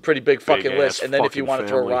 It's a pretty big fucking big-ass list. And then if you fucking want to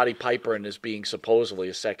throw family. Roddy Piper in as being supposedly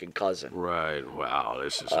a second cousin. Right, wow,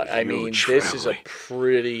 this is I mean, this is a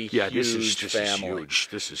pretty huge this is family. huge.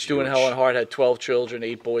 This is Stu huge. and Helen Hart had 12 children,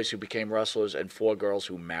 8 boys who became wrestlers, and 4 girls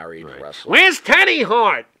who married wrestlers. Where's Teddy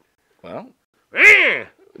Hart? Well, Eh.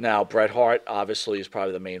 now Bret Hart obviously is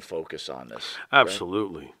probably the main focus on this.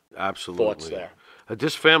 Absolutely, absolutely. Thoughts there?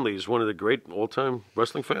 This family is one of the great all-time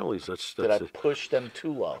wrestling families. That's Did I it. push them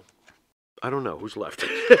too low? I don't know who's left.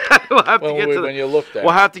 We'll have to get to when you look there.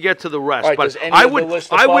 We'll have to get to the rest. All right, but does any I of the would,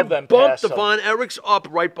 list I above would them bump pass the them? Von Erichs up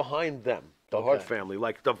right behind them. The Okay. Hart family,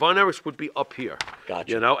 like the Von Erichs, would be up here.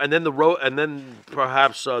 Gotcha. You know, and then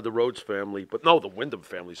perhaps the Rhodes family, but no, the Wyndham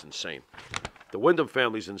family's insane. The Wyndham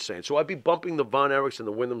family's insane. So I'd be bumping the Von Erichs and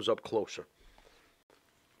the Wyndhams up closer.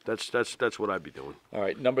 That's what I'd be doing. All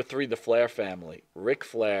right, number 3, the Flair family. Ric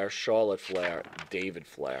Flair, Charlotte Flair, David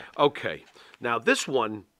Flair. Okay. Now, this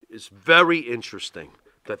one is very interesting,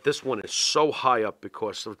 that this one is so high up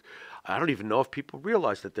because I don't even know if people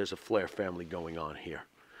realize that there's a Flair family going on here.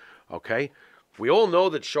 Okay? We all know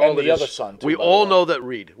that Charlotte and the other son, too, we by all the way. know that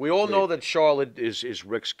Reed. We all know that Charlotte is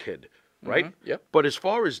Rick's kid, right? Mm-hmm. Yep. But as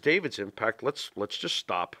far as David's impact, let's just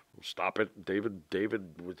stop it.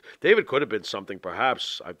 David could have been something,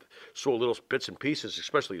 perhaps. I saw little bits and pieces,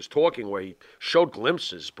 especially his talking, where he showed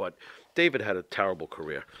glimpses. But David had a terrible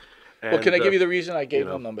career. And, Well, can I give you the reason I gave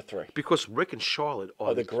him number 3? Because Rick and Charlotte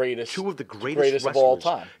are the greatest, two of the greatest of all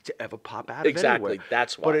wrestlers time to ever pop out of Exactly, anywhere.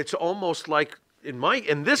 that's why. But it's almost like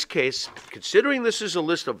in this case, considering this is a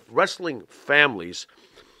list of wrestling families,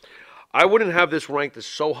 I wouldn't have this ranked as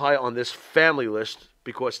so high on this family list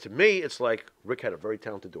because to me, it's like Rick had a very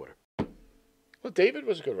talented daughter. Well, David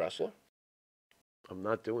was a good wrestler. I'm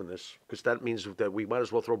not doing this because that means that we might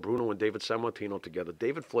as well throw Bruno and David Sammartino together.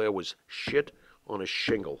 David Flair was shit on a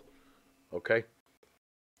shingle. Okay?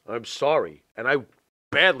 I'm sorry. And I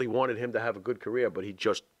badly wanted him to have a good career, but he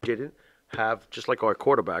just didn't have, just like our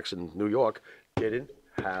quarterbacks in New York, didn't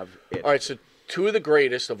have it. All right, so 2 of the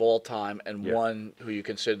greatest of all time and one who you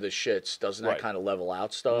consider the shits. Doesn't that kind of level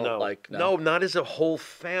out stuff? No, not as a whole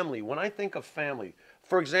family. When I think of family,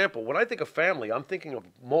 for example, when I think of family, I'm thinking of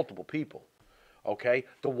multiple people. Okay?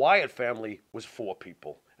 The Wyatt family was 4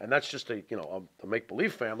 people. And that's just a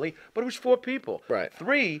make-believe family, but it was 4 people. Right.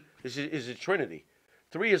 3 is a trinity.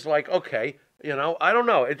 3 is like, okay, I don't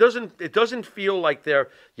know. It doesn't feel like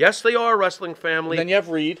yes, they are a wrestling family. And then you have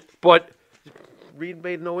Reed. But Reed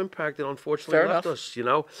made no impact and unfortunately Fair left enough. us,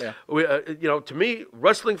 Yeah. To me,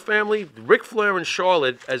 wrestling family, Ric Flair and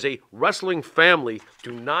Charlotte as a wrestling family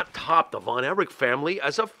do not top the Von Erich family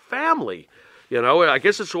as a family. I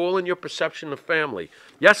guess it's all in your perception of family.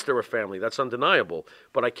 Yes, they're a family. That's undeniable.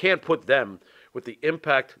 But I can't put them with the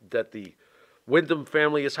impact that the Wyndham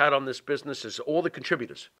family has had on this business as all the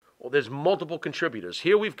contributors. Well, there's multiple contributors.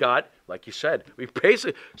 Here we've got, like you said,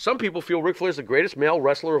 some people feel Ric Flair is the greatest male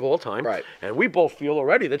wrestler of all time. Right. And we both feel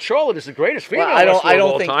already that Charlotte is the greatest female Well, wrestler I of all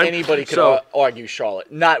don't think time. anybody could argue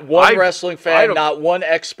Charlotte. Not one wrestling I fan, don't- not one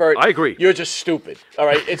expert. I agree. You're just stupid. All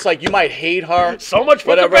right? It's like you might hate her. So much for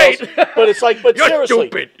whatever debate. else, but it's like, You're seriously.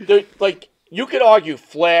 stupid. You could argue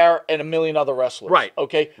Flair and a million other wrestlers. Right.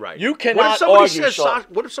 Okay? Right. You What if cannot somebody argue says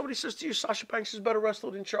Charlotte. What if somebody says to you Sasha Banks is a better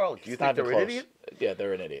wrestler than Charlotte? Do you think Not they're even an close. idiot? Yeah,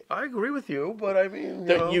 they're an idiot. I agree with you, but I mean,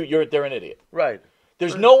 They're an idiot. right.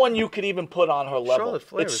 There's no one you could even put on her level. Charlotte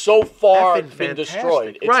Flair It's is so far effing been fantastic.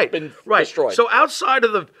 destroyed. It's right, been right. destroyed. So outside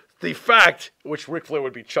of the fact, which Ric Flair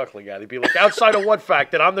would be chuckling at, he'd be like, outside of what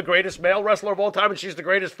fact? That I'm the greatest male wrestler of all time and she's the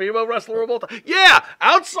greatest female wrestler of all time? Yeah,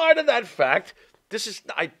 outside of that fact,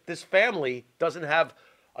 this family doesn't have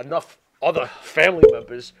enough other family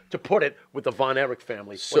members to put it with the Von Erich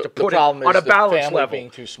family, So or to the put it problem on is a the balanced family level. being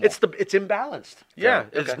too small. It's imbalanced. Yeah,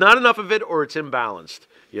 Okay. it's not enough of it, or it's imbalanced.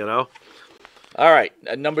 All right.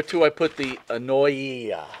 At number 2, I put the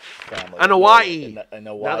Anoa'i family. Anoa'i. Anoa'i.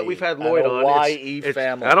 Now that we've had Lloyd on, Anoa'i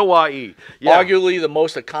family. Anoa'i. Yeah. Arguably the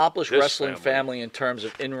most accomplished This wrestling family. family in terms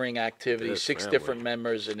of in-ring activity. This 6 family. different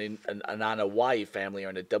members in an Anoa'i family are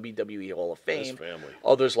in the WWE Hall of Fame. family.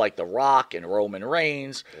 Others like The Rock and Roman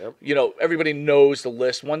Reigns. Yep. Everybody knows the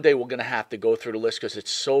list. One day we're going to have to go through the list because it's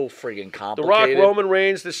so friggin' The complicated. Rock, Roman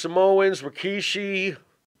Reigns, the Samoans, Rikishi.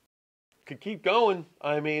 Could keep going.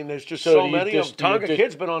 I mean, there's just So so do you many of them. do you Tonga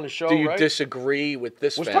Kid's been on the show, Do you right? disagree with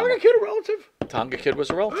this Was family? Tonga Kid a relative? Tonga Kid was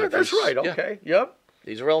a relative. That's right. Yeah, Okay. Yep.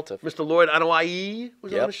 he's a relative. Mr. Lloyd Anoa'i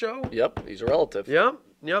was on Yep. the show. Yep, he's a relative. Yep.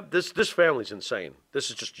 Yep. This family's insane.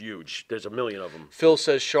 This is just huge. There's a million of them. Phil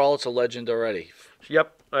says Charlotte's a legend already.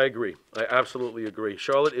 Yep, I agree. I absolutely agree.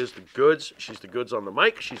 Charlotte is the goods. She's the goods on the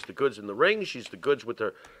mic. She's the goods in the ring. She's the goods with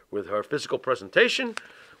her physical presentation.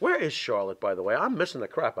 Where is Charlotte, by the way? I'm missing the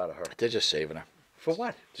crap out of her. They're just saving her. For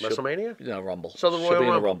what? WrestleMania? No, Rumble. So the She'll Royal be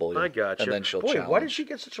in the Rumble. Rumble. Yeah. I got you. And then she'll Boy, challenge. why did she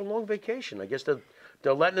get such a long vacation? I guess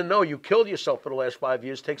they're letting her know you killed yourself for the last 5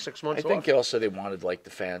 years. Take 6 months I think off. also they wanted like the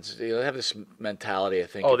fans. They have this mentality. I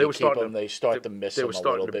think. Oh, if they you were keep starting them, to- they start to miss they them were a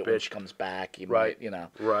starting little to bit when bitch. she comes back. You Right. might,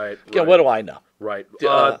 Right. Yeah, what do I know? Right.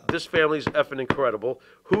 Uh, This family's effing incredible.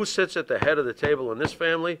 Who sits at the head of the table in this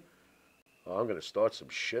family? Oh, I'm going to start some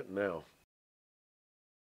shit now.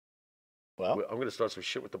 Well, I'm going to start some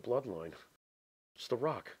shit with the bloodline. It's The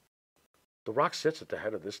Rock. The Rock sits at the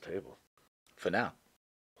head of this table. for now,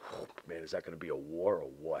 Oh, man, is that going to be a war or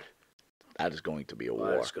what? that is going to be a Oh,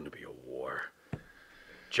 war. that's going to be a war.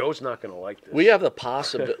 Joe's not going to like this. We have the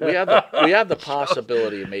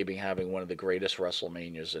possibility of maybe having one of the greatest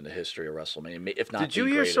WrestleManias in the history of WrestleMania, if not Did you the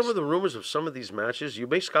hear greatest. some of the rumors of some of these matches? You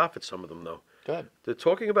may scoff at some of them, though. Go ahead. They're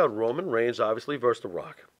talking about Roman Reigns, obviously, versus The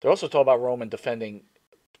Rock. They're also talking about Roman defending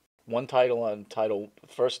one title on title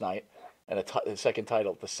first night and the second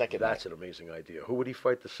title the second night. That's an amazing idea. Who would he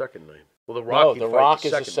fight the second night? Well, The Rock. No, The Rock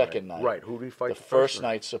is the second night. Right. Who would he fight The the first night?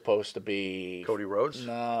 night's supposed to be Cody Rhodes?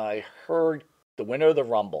 No, I heard the winner of the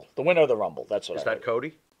Rumble. The winner of the Rumble. That's what Is I that heard.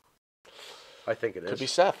 Cody? I think it is. Could be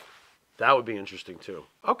Seth. That would be interesting, too.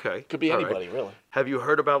 Okay. Could be All anybody, right. really. Have you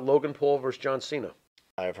heard about Logan Paul versus John Cena?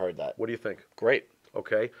 I have heard that. What do you think? Great.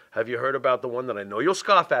 Okay. Have you heard about the one that I know you'll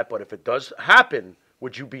scoff at, but if it does happen,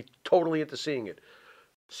 would you be totally into seeing it?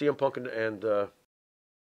 CM Punk and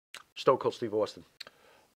Stone Cold Steve Austin.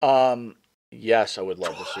 Yes, I would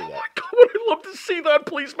love to see that. Oh my God, I'd love to see that.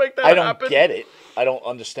 Please make that I don't happen. get it. I don't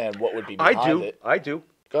understand what would be behind it. I do.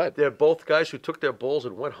 Go ahead. They're both guys who took their balls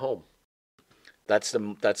and went home. That's the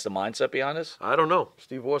mindset behind this? I don't know.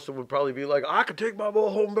 Steve Austin would probably be like, I could take my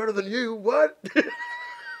ball home better than you. What?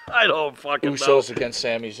 I don't fucking know. Usos against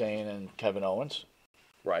Sami Zayn and Kevin Owens.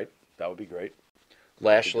 Right. That would be great.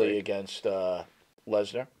 Lashley against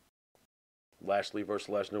Lesnar. Lashley versus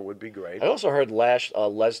Lesnar would be great. I also heard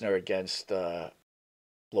Lesnar against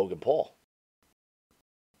Logan Paul.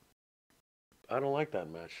 I don't like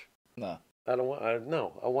that match. No. I don't want. I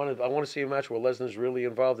want to see a match where Lesnar's really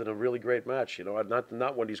involved in a really great match. You know,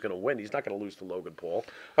 not when he's going to win. He's not going to lose to Logan Paul.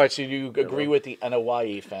 All right, so you agree with the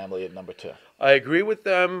Anoa'i family at number 2? I agree with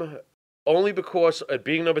them only because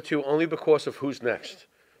being number 2, only because of who's next.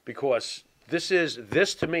 Because this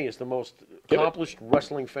to me is the most accomplished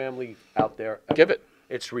wrestling family out there. Give it.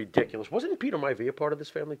 It's ridiculous. Wasn't Peter Maivia part of this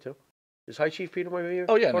family too? Is High Chief Peter Maivia?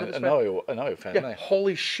 Oh yeah, part of this family? I know your family. Yeah,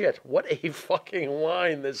 holy shit! What a fucking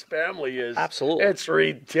line this family is. Absolutely, it's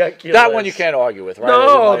ridiculous. That one you can't argue with, right?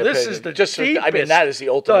 No, this is the deepest. I mean, that is the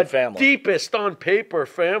ultimate family, deepest on paper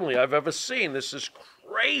family I've ever seen. This is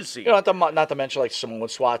crazy. You know, not to mention like Samoan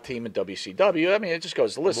SWAT team and WCW. I mean, it just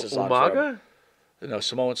goes. The list is on. Umaga? No,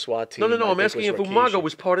 Samoan SWAT team. No. I'm asking if Umaga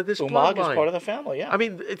was part of this bloodline. Umaga is part of the family. Yeah. I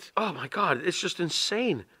mean, it's oh my god, it's just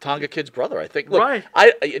insane. Tonga Kid's brother, I think. Look, right.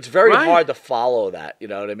 It's very hard to follow that. You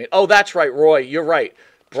know what I mean? Oh, that's right, Roy. You're right.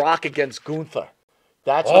 Brock against Gunther.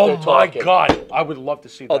 That's what they're talking. Oh my god, I would love to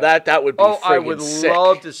see that. Oh, that would be friggin' I would sick.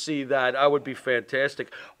 love to see that. I would be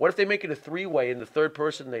fantastic. What if they make it a 3-way and the third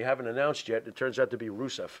person they haven't announced yet? It turns out to be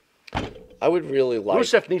Rusev. I would really like.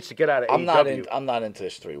 Rusev needs to get out of AEW. I'm not into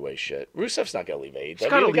this 3-way shit. Rusev's not gonna leave AEW. He's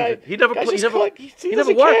gotta leave it. He never plays. He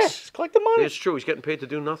never works. He's collecting money. It's true. He's getting paid to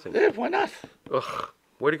do nothing. Yeah, why not? Ugh.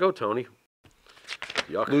 Way to go, Tony.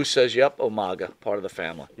 Yuck. Lou says, "Yep, Umaga, part of the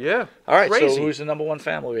family." Yeah. All right. Crazy. So who's the number 1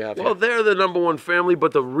 family we have Well, here? they're the number 1 family,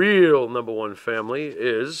 but the real number 1 family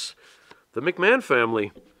is the McMahon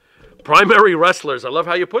family. Primary wrestlers. I love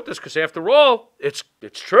how you put this because, after all, it's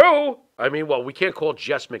true. I mean, well, we can't call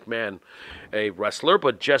Jess McMahon a wrestler,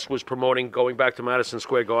 but Jess was promoting going back to Madison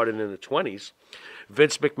Square Garden in the 20s.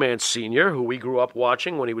 Vince McMahon Sr., who we grew up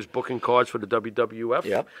watching when he was booking cards for the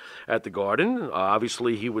WWF at the Garden.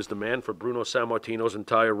 Obviously, he was the man for Bruno Sammartino's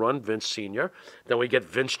entire run, Vince Sr. Then we get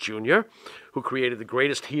Vince Jr., who created the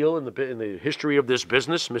greatest heel in the history of this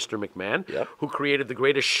business, Mr. McMahon, who created the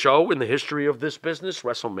greatest show in the history of this business,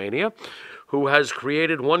 WrestleMania, who has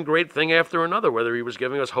created one great thing after another, whether he was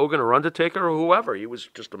giving us Hogan or Undertaker or whoever. He was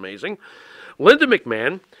just amazing. Linda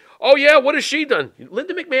McMahon, oh yeah, what has she done?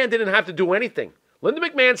 Linda McMahon didn't have to do anything. Linda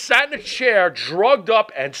McMahon sat in a chair, drugged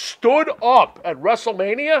up, and stood up at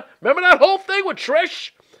WrestleMania. Remember that whole thing with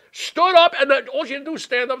Trish? Stood up, and all she had to do was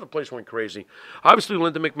stand up. The place went crazy. Obviously,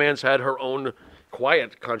 Linda McMahon's had her own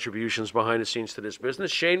quiet contributions behind the scenes to this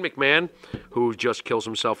business. Shane McMahon, who just kills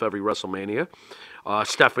himself every WrestleMania.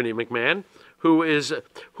 Stephanie McMahon, who's a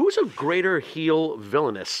greater heel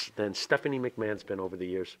villainess than Stephanie McMahon's been over the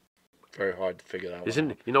years? Very hard to figure that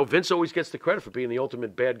Isn't out. you know, Vince always gets the credit for being the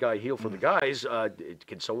ultimate bad guy heel for the guys.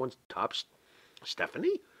 Can someone top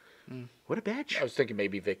Stephanie? What a bitch. I was thinking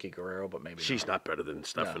maybe Vicky Guerrero, but maybe She's not better than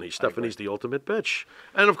Stephanie. No, Stephanie's the ultimate bitch.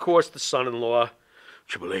 And, of course, the son-in-law,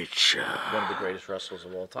 Triple H. one of the greatest wrestlers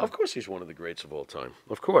of all time. Of course he's one of the greats of all time.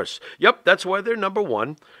 Of course. Yep, that's why they're number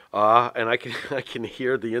 1. And I can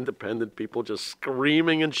hear the independent people just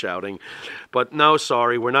screaming and shouting. But no,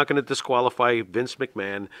 sorry, we're not going to disqualify Vince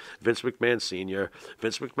McMahon Sr.,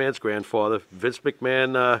 Vince McMahon's grandfather, Vince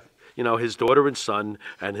McMahon, his daughter and son,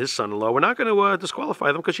 and his son-in-law. We're not going to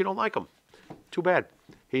disqualify them because you don't like them. Too bad.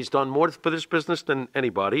 He's done more for this business than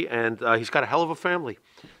anybody, and he's got a hell of a family.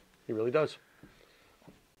 He really does.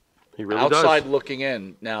 He really Outside does. looking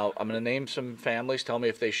in. Now, I'm going to name some families. Tell me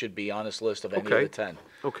if they should be on this list of any of the 10.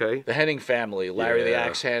 Okay. The Henning family, Larry the Yeah,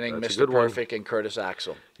 Axe Henning, that's a Mr. good one. Perfect, and Curtis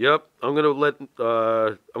Axel. Yep. I'm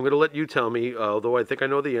gonna let you tell me. Although I think I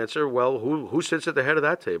know the answer. Well, who sits at the head of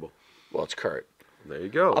that table? Well, it's Kurt. There you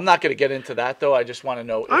go. I'm not going to get into that, though. I just want to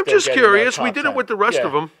know if I'm they're just getting our curious. We top did 10. it with the rest Yeah.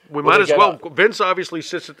 of them. We Will might they as get well. a- Vince obviously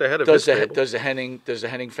sits at the head of Does his the table. does the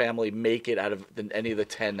Henning family make it out of any of the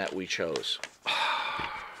 10 that we chose,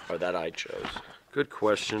 or that I chose? Good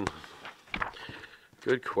question.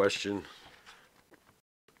 Good question.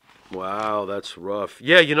 Wow, that's rough.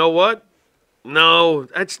 Yeah, you know what? No,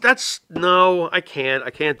 that's no. I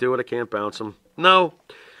can't do it. I can't bounce them. No,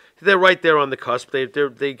 they're right there on the cusp. They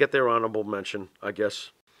get their honorable mention, I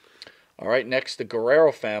guess. All right, next the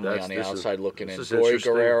Guerrero family This on the is- outside looking this in. is Dory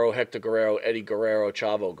interesting. Guerrero, Hector Guerrero, Eddie Guerrero,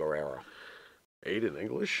 Chavo Guerrero. 8 in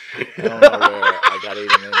English. I don't know where I got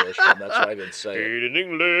 8 in English from. That's why I didn't say it. 8 in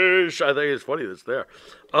English. I think it's funny that's there.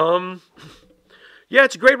 Yeah,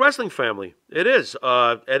 it's a great wrestling family. It is.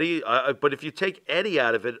 Eddie, but if you take Eddie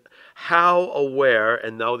out of it, how aware,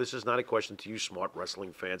 and no, this is not a question to you smart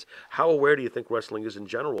wrestling fans, how aware do you think wrestling is in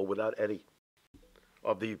general without Eddie?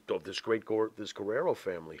 Of this Guerrero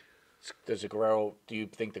family? Does the Guerrero? Do you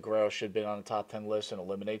think the Guerrero should have been on the top 10 list and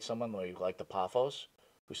eliminate someone like the Pafos,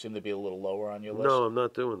 who seem to be a little lower on your list? No, I'm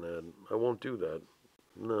not doing that. I won't do that.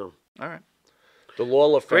 No. All right. The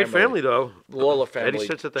Lawler family. Great family, though. The Lawler family. Eddie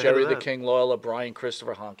sits at the Jerry head of the that. King Lawler, Brian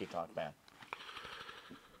Christopher, Honky Tonk Man.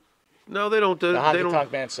 No, they don't. The They Honky don't.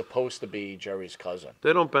 Tonk Man's supposed to be Jerry's cousin.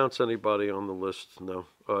 They don't bounce anybody on the list. No.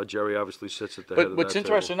 Jerry obviously sits at the head But of what's that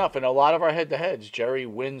interesting table. enough, in a lot of our head-to-heads, Jerry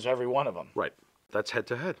wins every one of them. Right. That's head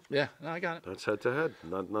to head. Yeah, no, I got it. That's head to head.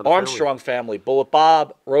 Not a Armstrong family, Bullet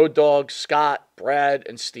Bob, Road Dogg, Scott, Brad,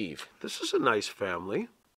 and Steve. family. This is a nice family.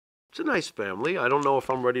 It's a nice family. I don't know if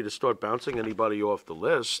I'm ready to start bouncing anybody off the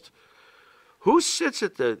list. Who sits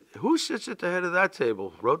at the head of that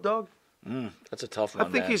table? Road Dogg? That's a tough I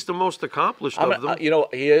one, think man. he's the most accomplished I'm of them. gonna,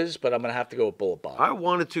 he is, but I'm going to have to go with Bullet Bob. I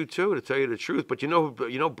wanted to too, to tell you the truth. But you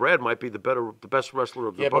know, Brad might be the best wrestler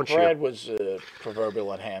of the Yeah, but bunch Brad here. was a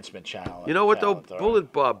proverbial enhancement challenge. You know what though? talent, all right.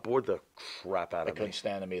 Bullet Bob bored the crap out I of me. couldn't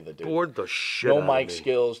stand him either, dude. Bored the shit No out mic of me.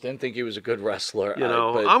 skills. Didn't think he was a good wrestler. You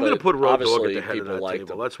know, but I'm going to put Road Dogg at obviously the head of people that liked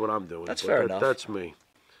table. him. That's what I'm doing. That's But fair enough. That's me.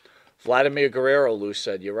 Vladimir Guerrero, Lou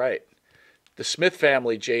said, you're right. The Smith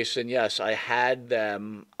family, Jason, yes, I had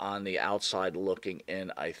them on the outside looking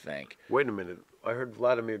in, I think. Wait a minute. I heard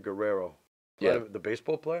Vladimir Guerrero. Yeah. The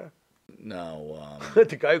baseball player? No.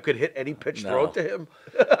 The guy who could hit any pitch No. thrown to him?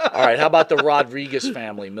 All right, how about the Rodriguez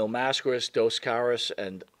family? Mil Mascaris, Dos Caras,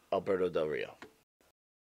 and Alberto Del Rio.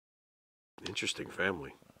 Interesting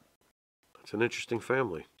family. That's an interesting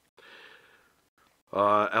family.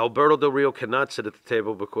 Alberto Del Rio cannot sit at the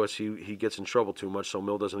table because he gets in trouble too much, so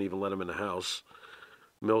Mil doesn't even let him in the house.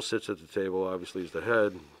 Mil sits at the table, obviously, as the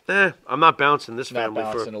head. I'm not bouncing this Not family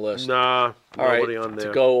bouncing the list. Nah, All right, nobody on there.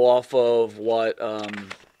 to go off of what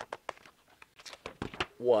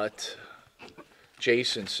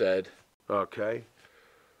Jason said. Okay.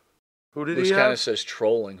 Who did This he kind have? of says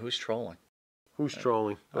trolling. Who's trolling? Who's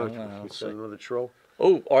trolling? I don't know. we Let's said see. another troll?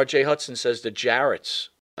 Oh, R.J. Hudson says the Jarretts.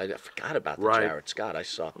 I forgot about the Right. Jarretts. God, I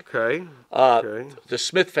suck. Okay. Okay. The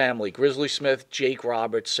Smith family, Grizzly Smith, Jake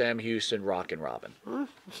Roberts, Sam Houston, Rockin' Robin.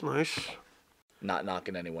 That's nice. Not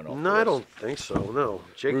knocking anyone off. No, I don't think so. No.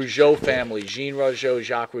 Jake. Rougeau family, Jean Rougeau,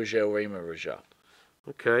 Jacques Rougeau, Raymond Rougeau.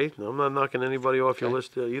 Okay. No, I'm not knocking anybody off your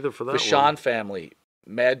list either for that Vachon one. family,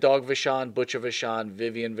 Mad Dog Vachon, Butcher Vachon,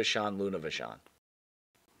 Vivian Vachon, Luna Vachon.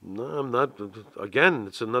 No, I'm not. Again,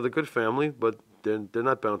 it's another good family, but they're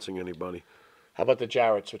not bouncing anybody. How about the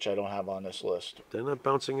Jarretts, which I don't have on this list? They're not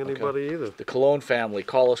bouncing anybody either. The Colon family,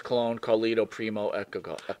 Carlos Colon, Carlito, Primo,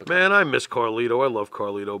 Epico. Man, I miss Carlito. I love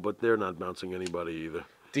Carlito, but they're not bouncing anybody either.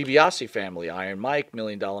 DiBiase family, Iron Mike, $1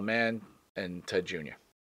 Million Man, and Ted Jr.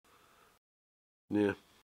 Yeah.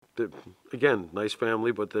 Again, nice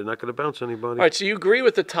family, but they're not going to bounce anybody. All right, so you agree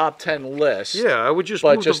with the top 10 list. Yeah, I would just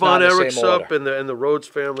but move just the Von not in the Erichs same up order. and the Rhodes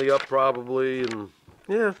family up probably, and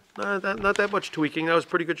yeah, not that much tweaking. That was a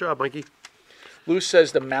pretty good job, Mikey. Lou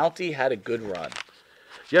says the Mountie had a good run.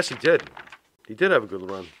 Yes, he did. He did have a good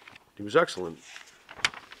run. He was excellent.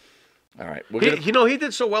 All right. He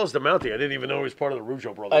did so well as the Mountie. I didn't even know he was part of the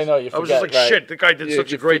Rougeau brothers. I know, you I was forget, just like, right. shit, the guy did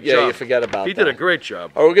such a great job. Yeah, you forget about He that. did a great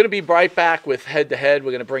job. All right, we're going to be right back with head-to-head.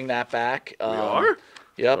 We're going to bring that back. We are?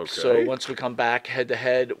 Yep. Okay. So once we come back,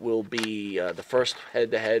 head-to-head will be, the first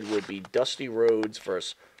head-to-head will be Dusty Rhodes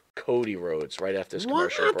versus Cody Rhodes right after this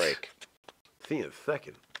commercial What? break.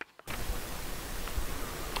 Second.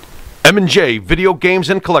 M&J Video Games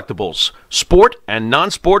and Collectibles. Sport and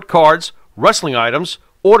non-sport cards, wrestling items,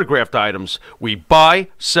 autographed items. We buy,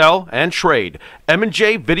 sell, and trade.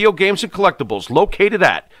 M&J Video Games and Collectibles, located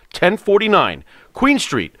at 1049 Queen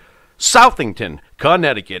Street, Southington,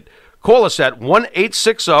 Connecticut. Call us at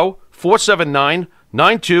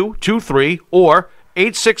 1-860-479-9223 or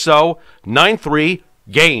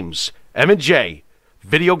 860-93-GAMES. M&J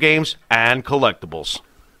Video Games and Collectibles.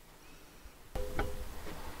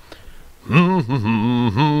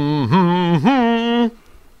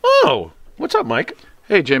 Oh, what's up, Mike?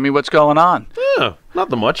 Hey, Jimmy, what's going on? Yeah,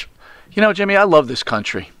 nothing much. You know, Jimmy, I love this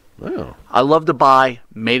country. Oh. I love to buy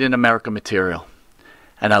Made in America material.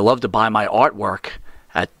 And I love to buy my artwork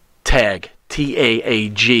at TAG,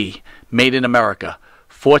 T-A-A-G, Made in America,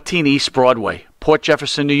 14 East Broadway, Port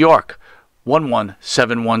Jefferson, New York,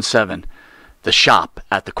 11717. The shop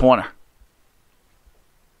at the corner.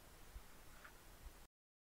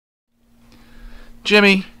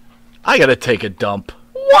 Jimmy, I gotta take a dump.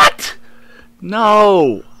 What?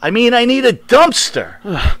 No, I mean I need a dumpster.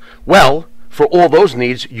 Well, for all those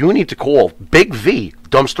needs, you need to call Big V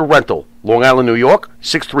Dumpster Rental, Long Island, New York,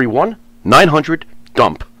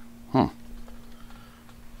 631-900-DUMP.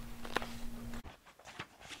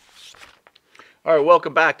 All right,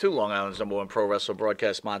 welcome back to Long Island's #1 pro wrestling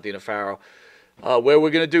broadcast, Monte The Pharaoh, where we're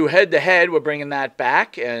going to do head-to-head. We're bringing that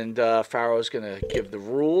back, and Pharaoh's going to give the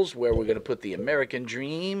rules where we're going to put the American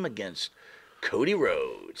Dream against Cody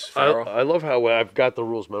Rhodes. Pharaoh? I love how I've got the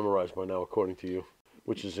rules memorized by now, according to you,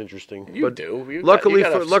 which is interesting. You do. Luckily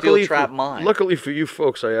Luckily for you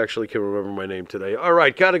folks, I actually can remember my name today. All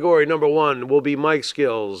right, category number 1 will be Mike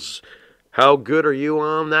skills. How good are you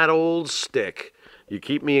on that old stick? You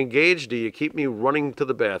keep me engaged, or you keep me running to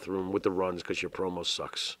the bathroom with the runs because your promo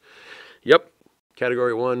sucks? Yep.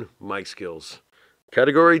 Category 1, Mike skills.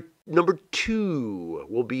 Category number 2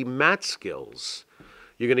 will be Matt skills.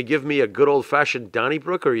 You're going to give me a good old-fashioned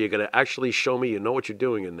Donnybrook, or are you going to actually show me you know what you're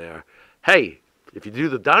doing in there? Hey, if you do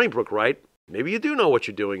the Donnybrook right, maybe you do know what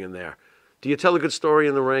you're doing in there. Do you tell a good story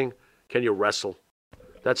in the ring? Can you wrestle?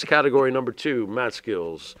 That's category number 2, Matt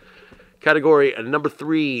skills. Category number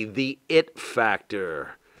 3, the it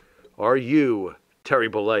factor. Are you Terry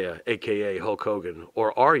Bollea, a.k.a. Hulk Hogan,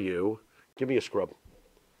 or are you, give me a scrub.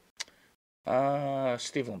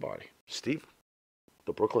 Steve Lombardi. Steve?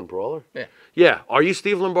 The Brooklyn Brawler? Yeah. Yeah. Are you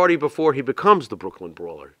Steve Lombardi before he becomes the Brooklyn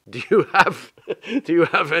Brawler? Do you have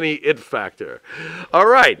any it factor? All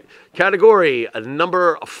right. Category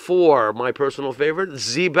number 4, my personal favorite,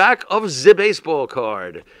 Z back of the baseball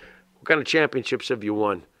card. What kind of championships have you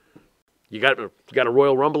won? You got a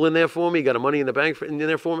Royal Rumble in there for me? You got a Money in the Bank in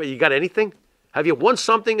there for me? You got anything? Have you won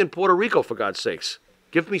something in Puerto Rico, for God's sakes?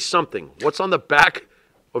 Give me something. What's on the back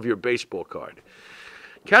of your baseball card?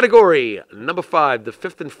 Category number 5, the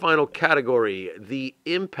 5th and final category, the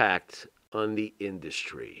impact on the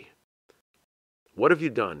industry. What have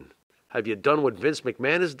you done? Have you done what Vince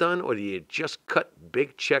McMahon has done, or do you just cut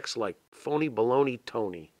big checks like phony baloney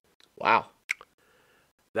Tony? Wow.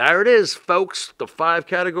 There it is, folks. The 5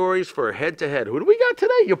 categories for head-to-head. Who do we got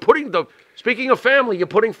today? Speaking of family, you're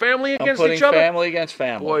putting family against each other? Family against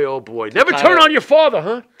family. Boy, oh boy. Never turn on your father,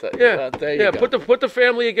 huh? There you go. Put the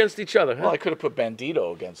family against each other, huh? Well, I could have put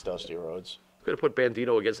Bandito against Dusty Rhodes. Could have put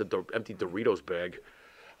Bandito against the empty Doritos bag.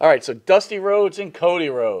 All right, so Dusty Rhodes and Cody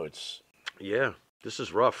Rhodes. Yeah, this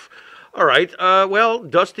is rough. All right, well,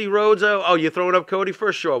 Dusty Rhodes. You're throwing up Cody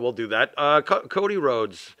first? Sure, we'll do that. Cody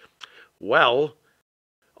Rhodes. Well,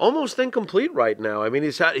 almost incomplete right now. I mean,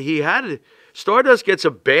 Stardust gets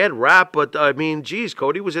a bad rap, but I mean, geez,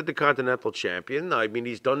 Cody was Intercontinental Champion. I mean,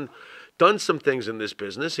 he's done some things in this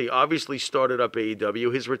business. He obviously started up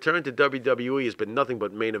AEW. His return to WWE has been nothing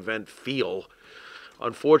but main event feel.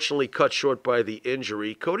 Unfortunately, cut short by the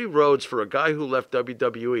injury. Cody Rhodes, for a guy who left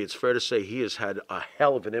WWE, it's fair to say he has had a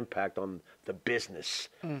hell of an impact on the business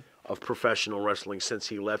of professional wrestling since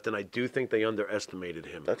he left, and I do think they underestimated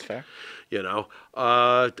him. That's fair. You know,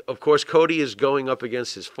 of course, Cody is going up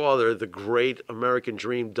against his father, the great American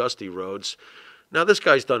Dream, Dusty Rhodes. Now, this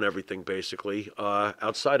guy's done everything, basically,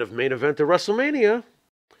 outside of main event at WrestleMania.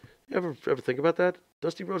 You ever think about that?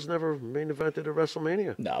 Dusty Rhodes never main evented at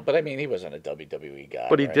WrestleMania. No, but I mean, he wasn't a WWE guy.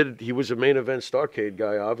 But he did. He was a main event Starrcade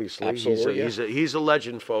guy, obviously. Absolutely, he's a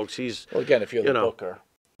legend, folks. Well, again, if you're the booker.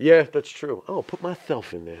 Yeah, that's true. Oh, put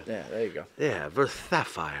myself in there. Yeah, there you go. Yeah,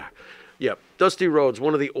 Sapphire. Yep, Dusty Rhodes,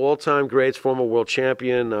 one of the all-time greats, former world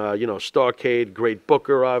champion, Starrcade, great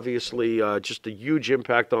booker, obviously, just a huge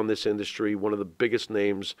impact on this industry, one of the biggest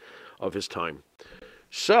names of his time.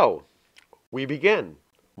 So, we begin.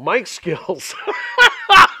 Mike skills.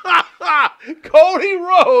 Cody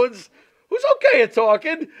Rhodes, who's okay at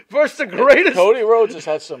talking, versus the greatest. Cody Rhodes has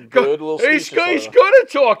had some good little speeches. He's good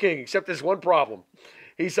at talking, except there's one problem.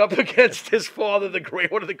 He's up against his father,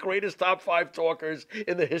 one of the greatest top 5 talkers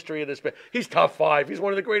in the history of this business. He's top 5. He's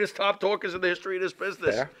one of the greatest top talkers in the history of this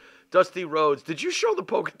business. Fair. Dusty Rhodes. Did you show the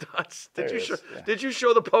polka dots? There it is, yeah. Did you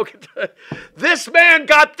show the polka dots? This man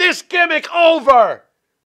got this gimmick over.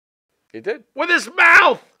 He did. With his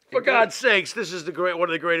mouth. For did. God's sakes, this is one of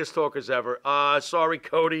the greatest talkers ever. Sorry,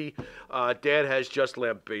 Cody. Dad has just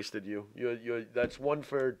lambasted you. That's one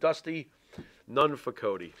for Dusty, none for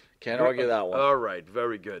Cody. Can't argue that one. All right,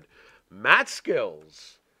 very good. Mat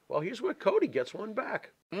skills. Well, here's where Cody gets one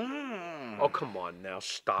back. Oh, come on now.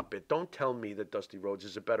 Stop it. Don't tell me that Dusty Rhodes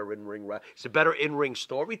is a better he's a better in-ring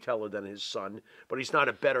storyteller than his son, but he's not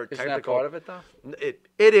a better Isn't technical. that part of it, though?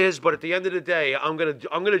 It is, but at the end of the day, I'm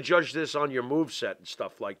gonna judge this on your moveset and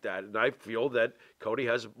stuff like that. And I feel that Cody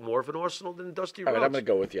has more of an arsenal than Dusty All Rhodes. right, I'm going to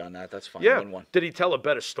go with you on that. That's fine. Yeah. 1-1. Did he tell a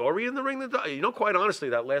better story in the ring than quite honestly,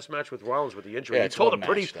 that last match with Rollins with the injury, Yeah, he it's told a one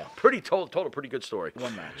pretty match, though. told a pretty good story.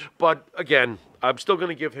 One match. But again, I'm still going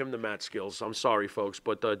to give him the mat skills. I'm sorry, folks,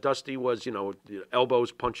 but Dusty was,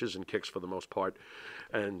 elbows, punches, and kicks for the most part,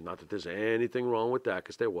 and not that there's anything wrong with that,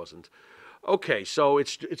 because there wasn't. Okay, so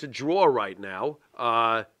it's a draw right now.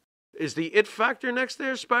 Is the it factor next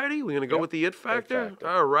there, Spidey? We're going to go with the it factor? Factor.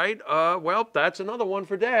 All right. Well, that's another one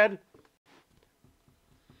for Dad.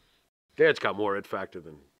 Dad's got more it factor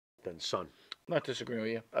than son. I'm not disagreeing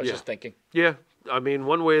with you. I was Yeah. just thinking. Yeah, I mean,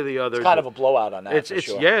 one way or the other. It's kind of a blowout on that. It's for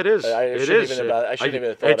sure. yeah, it is. I It shouldn't is. even I shouldn't even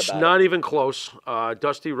have thought It's about it. not even close.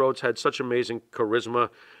 Dusty Rhodes had such amazing charisma,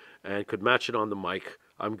 and could match it on the mic.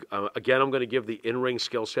 I'm going to give the in-ring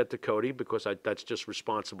skill set to Cody because that's just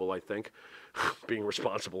responsible. I think being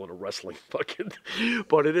responsible in a wrestling fucking,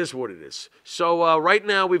 but it is what it is. So right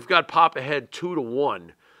now we've got Pop ahead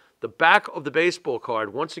 2-1. The back of the baseball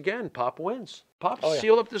card once again. Pop wins. Pop's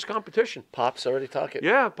sealed up this competition. Pop's already talking.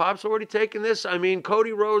 Yeah, Pop's already taken this. I mean,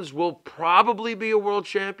 Cody Rhodes will probably be a world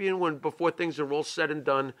champion before things are all said and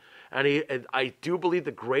done. And I do believe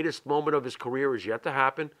the greatest moment of his career is yet to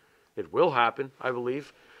happen. It will happen, I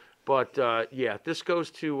believe. But, yeah, this goes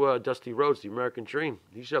to Dusty Rhodes, the American Dream.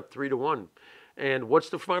 He's up 3-1. And what's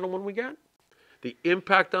the final one we got? The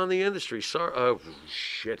impact on the industry. Sorry,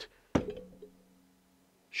 shit.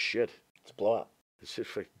 Shit. It's a blowout.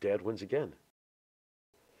 Dad wins again.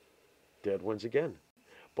 Dad wins again.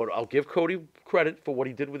 But I'll give Cody credit for what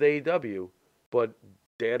he did with AEW, but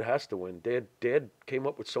Dad has to win. Dad came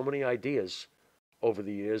up with so many ideas over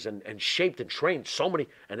the years and shaped and trained so many.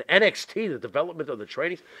 And NXT, the development of the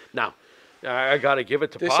trainings. Now, I got to give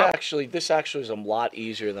it to This Pop. this actually is a lot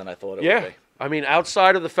easier than I thought it would Yeah. be. I mean,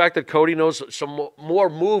 outside of the fact that Cody knows some more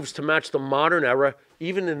moves to match the modern era,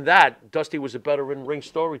 even in that, Dusty was a better in-ring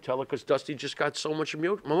storyteller because Dusty just got so much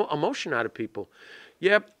emotion out of people.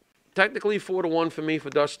 Yep, technically 4-1 for me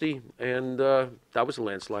for Dusty, and that was a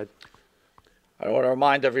landslide. I want to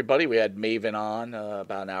remind everybody we had Maven on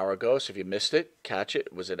about an hour ago, so if you missed it, catch it.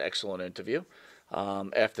 It was an excellent interview.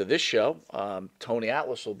 After this show, Tony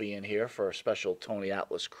Atlas will be in here for a special Tony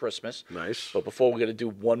Atlas Christmas. Nice. But before we're going to do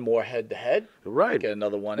one more head-to-head, Right. get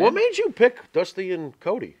another one What in. made you pick Dusty and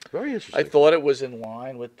Cody? Very interesting. I thought it was in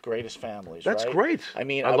line with Greatest Families, That's right? great. I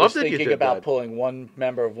mean, I I love was that you thinking did about that. pulling one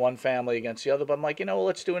member of one family against the other, but I'm like,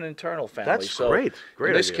 let's do an internal family. That's so great. Great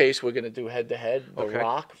in this idea. case, we're going to do head-to-head, The Okay.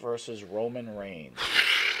 Rock versus Roman Reigns.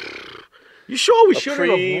 You sure we A shouldn't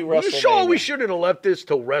have? You sure we pre-WrestleMania. shouldn't have left this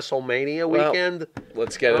till WrestleMania Well, weekend?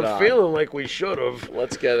 Let's get it I'm on. feeling like we should have.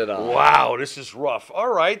 Let's get it on. Wow, this is rough.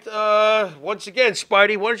 All right. Once again,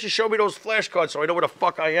 Spidey, why don't you show me those flashcards so I know where the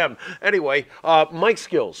fuck I am? Anyway, mic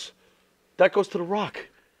skills. That goes to The Rock.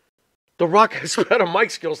 The Rock has better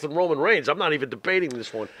mic skills than Roman Reigns. I'm not even debating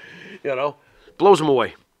this one. Blows him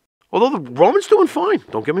away. Although the Roman's doing fine.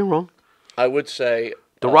 Don't get me wrong. I would say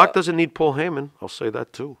The Rock doesn't need Paul Heyman. I'll say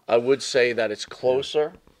that too. I would say that it's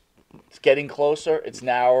closer. It's getting closer. It's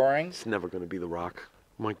narrowing. It's never going to be The Rock.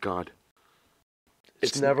 My God.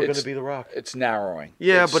 It's never going to be The Rock. It's narrowing.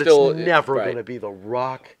 Yeah, but still, it's never right. going to be The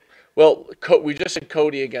Rock. Well, we just said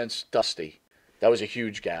Cody against Dusty. That was a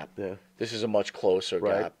huge gap. Yeah. This is a much closer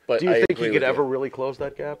Right. gap. But Do you I think agree he could with ever you. really close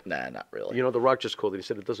that gap? Nah, not really. The Rock just called it. He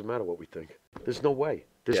said it doesn't matter what we think. There's no way.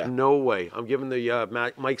 There's Yeah. no way. I'm giving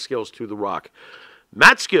the mic skills to The Rock.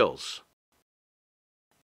 Matt skills.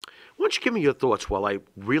 Why don't you give me your thoughts while I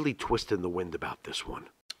really twist in the wind about this one?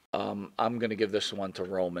 I'm going to give this one to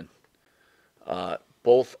Roman.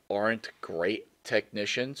 Both aren't great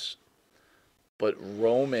technicians, but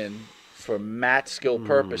Roman, for mat skill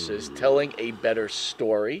purposes, telling a better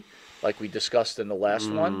story, like we discussed in the last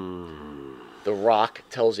one. The Rock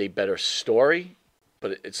tells a better story,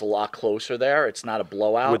 but it's a lot closer there. It's not a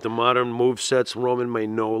blowout. With the modern move sets, Roman may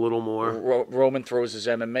know a little more. Roman throws his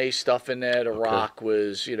MMA stuff in there. The Rock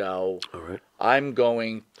was, All right. I'm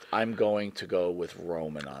going to go with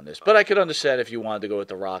Roman on this. But I could understand if you wanted to go with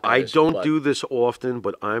The Rock. I don't do this often,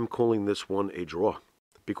 but I'm calling this one a draw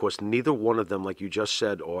because neither one of them, like you just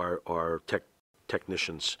said, are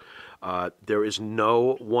technicians. There is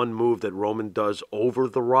no one move that Roman does over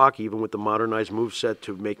The Rock, even with the modernized moveset,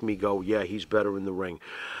 to make me go, yeah, he's better in the ring.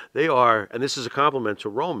 They are, and this is a compliment to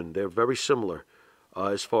Roman, they're very similar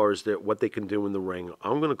as far as what they can do in the ring.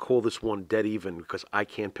 I'm going to call this one dead even because I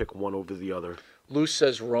can't pick one over the other. Luce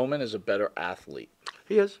says Roman is a better athlete.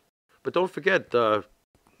 He is. But don't forget,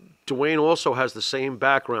 Dwayne also has the same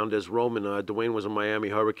background as Roman. Dwayne was a Miami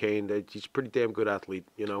Hurricane. He's a pretty damn good athlete,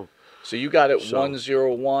 So you got it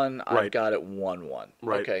 1-0-1. Right. I've got it 1-1.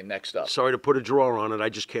 Right. Okay, next up. Sorry to put a draw on it. I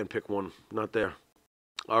just can't pick one. Not there.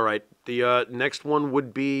 All right. The next one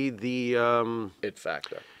would be the It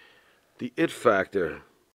factor. The it factor.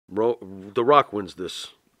 The Rock wins this.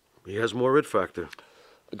 He has more it factor.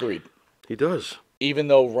 Agreed. He does. Even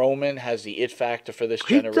though Roman has the it factor for this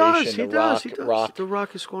generation, He does. Rock. The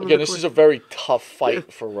Rock is going Again, this is a very tough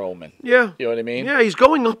fight for Roman. Yeah. You know what I mean? Yeah, he's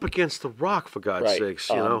going up against The Rock, for God's Right. sakes,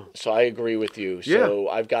 So I agree with you. So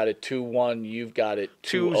I've got it 2-1. You've got it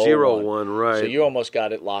 2-0-1, right. So you almost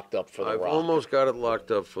got it locked up for The I've Rock. almost got it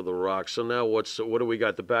locked up for The Rock. So now what do we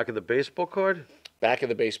got? The back of the baseball card? Back of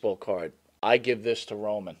the baseball card. I give this to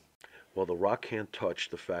Roman. Well, The Rock can't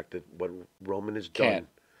touch the fact that what Roman has done. Can't.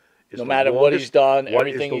 No matter what he's done,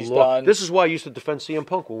 everything he's done. This is why I used to defend CM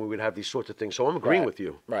Punk when we would have these sorts of things. So I'm agreeing with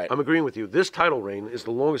you. Right. I'm agreeing with you. This title reign is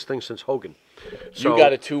the longest thing since Hogan. So, You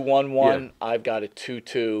got a 2-1-1. Yeah. I've got a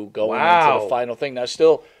 2-2 going Wow. into the final thing. Now,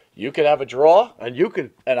 still, you could have a draw, and you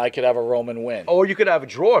could, and I could have a Roman win. or you could have a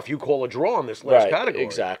draw if you call a draw on this last right, category.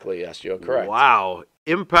 exactly. Yes, you're correct. Wow.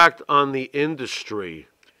 Impact on the industry.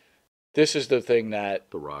 This is the thing that,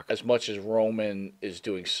 The Rock. as much as Roman is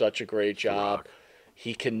doing such a great job, Rock.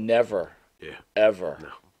 he can never, Yeah. ever, No.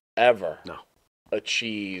 ever No.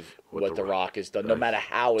 achieve What what The The Rock. Rock has done, no matter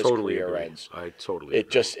how his Totally career agree. ends. I totally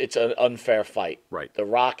agree. It's an unfair fight. Right. The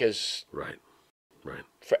Rock has Right. Right.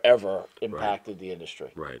 forever impacted the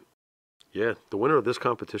industry. Right. Yeah, the winner of this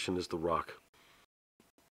competition is The Rock.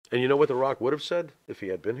 And you know what The Rock would have said if he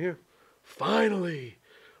had been here? Finally,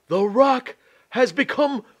 The Rock has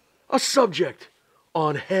become a subject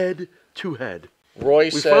on Head to Head. Roy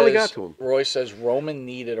We finally got to him. Roy says Roman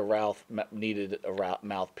needed a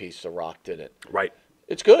mouthpiece. The Rock didn't. Right.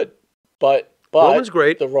 It's good, but Roman's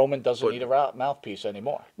great, The Roman doesn't but- need a mouthpiece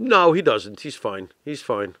anymore. No, he doesn't. He's fine. He's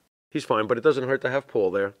fine. He's fine, but it doesn't hurt to have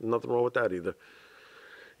Paul there. Nothing wrong with that either.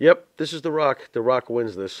 Yep, this is The Rock. The Rock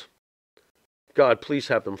wins this. God, please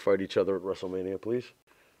have them fight each other at WrestleMania, please.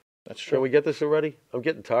 That's true. Can we get this already? I'm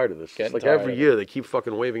getting tired of this. Getting It's like tired every of year they keep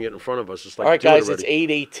fucking waving it in front of us. It's like, All right, do it guys, it's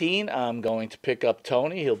already. 8:18. I'm going to pick up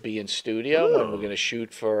Tony. He'll be in studio, and we're going to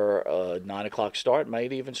shoot for a 9 o'clock start.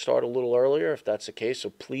 Might even start a little earlier if that's the case.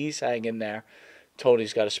 So please hang in there.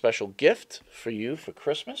 Tony's got a special gift for you for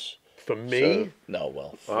Christmas. For me? So, no,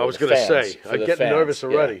 well, for I was the going to fans, say, for I'm the getting fans, nervous yeah.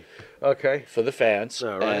 already. Okay. For the fans,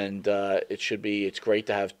 All right. and it's great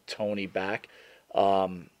to have Tony back.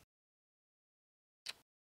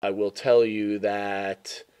 I will tell you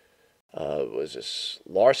that was this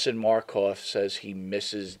Larson Markov says he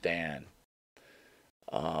misses Dan.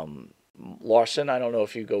 Larson, I don't know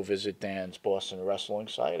if you go visit Dan's Boston Wrestling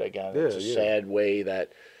site. Again, it's a sad way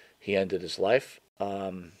that he ended his life.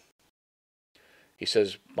 He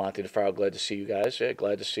says, Monte The Pharaoh, glad to see you guys. Yeah,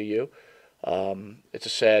 glad to see you. It's a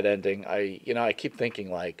sad ending. I keep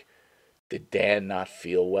thinking, like, did Dan not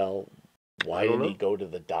feel well? Why didn't he go to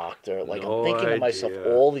the doctor? Like, No I'm thinking to myself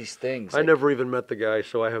idea. all these things. I Like, never even met the guy,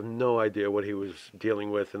 so I have no idea what he was dealing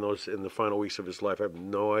with in the final weeks of his life. I have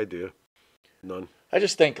no idea. None. I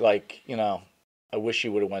just think, like, I wish he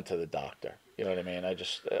would have went to the doctor. You know what I mean?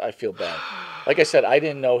 I feel bad. Like I said, I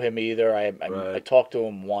didn't know him either. I talked to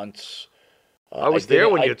him once. I was there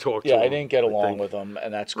when you talked to him. Yeah, I didn't get I along think. with him,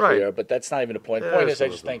 and that's Right. clear. But that's not even the point. The Yeah, point that's is, I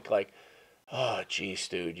not just the- think, like, oh, geez,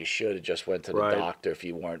 dude, you should have just went to the Right. doctor if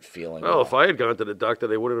you weren't feeling Well, well. if I had gone to the doctor,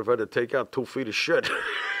 they wouldn't have had to take out 2 feet of shit.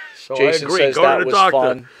 So Jason I agree. says Go that to the was doctor.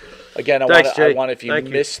 fun. Again, I Thanks, Jay. want if you Thank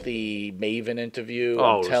you. missed the Maven interview, Oh, it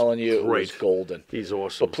I'm was telling you, it was great. golden. He's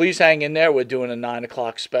awesome. But please hang in there. We're doing a 9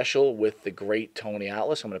 o'clock special with the great Tony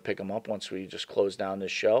Atlas. I'm going to pick him up once we just close down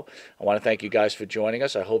this show. I want to thank you guys for joining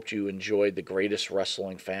us. I hope you enjoyed the greatest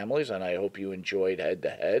wrestling families, and I hope you enjoyed Head to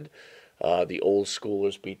Head. The old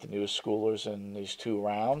schoolers beat the new schoolers in these 2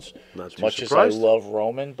 rounds. Not As too much surprised. as I love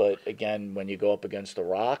Roman, but again, when you go up against The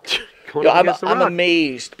Rock, Going up against The I'm Rock.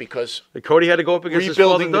 amazed because Cody had to go up against his father,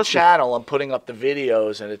 rebuilding the Dusty. channel, I'm putting up the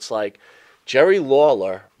videos, and it's like Jerry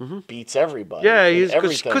Lawler beats everybody. Yeah, in he's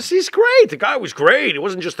everything. because he's great. The guy was great. He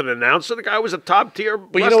wasn't just an announcer. The guy was a top tier wrestler.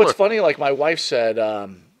 But you know what's funny? Like my wife said,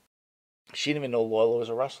 she didn't even know Lawler was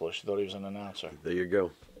a wrestler. She thought he was an announcer. There you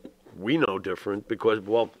go. We know different because,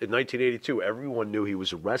 well, in 1982, everyone knew he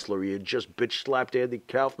was a wrestler. He had just bitch slapped Andy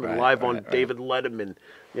Kaufman live on David Letterman.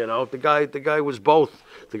 You know, the guy was both.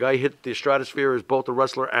 The guy hit the stratosphere as both a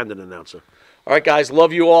wrestler and an announcer. All right, guys,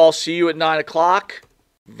 love you all. See you at 9 o'clock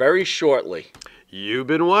very shortly. You've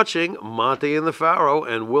been watching Monte and the Pharaoh,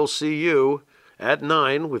 and we'll see you at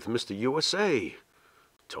 9 with Mr. USA,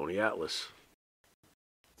 Tony Atlas.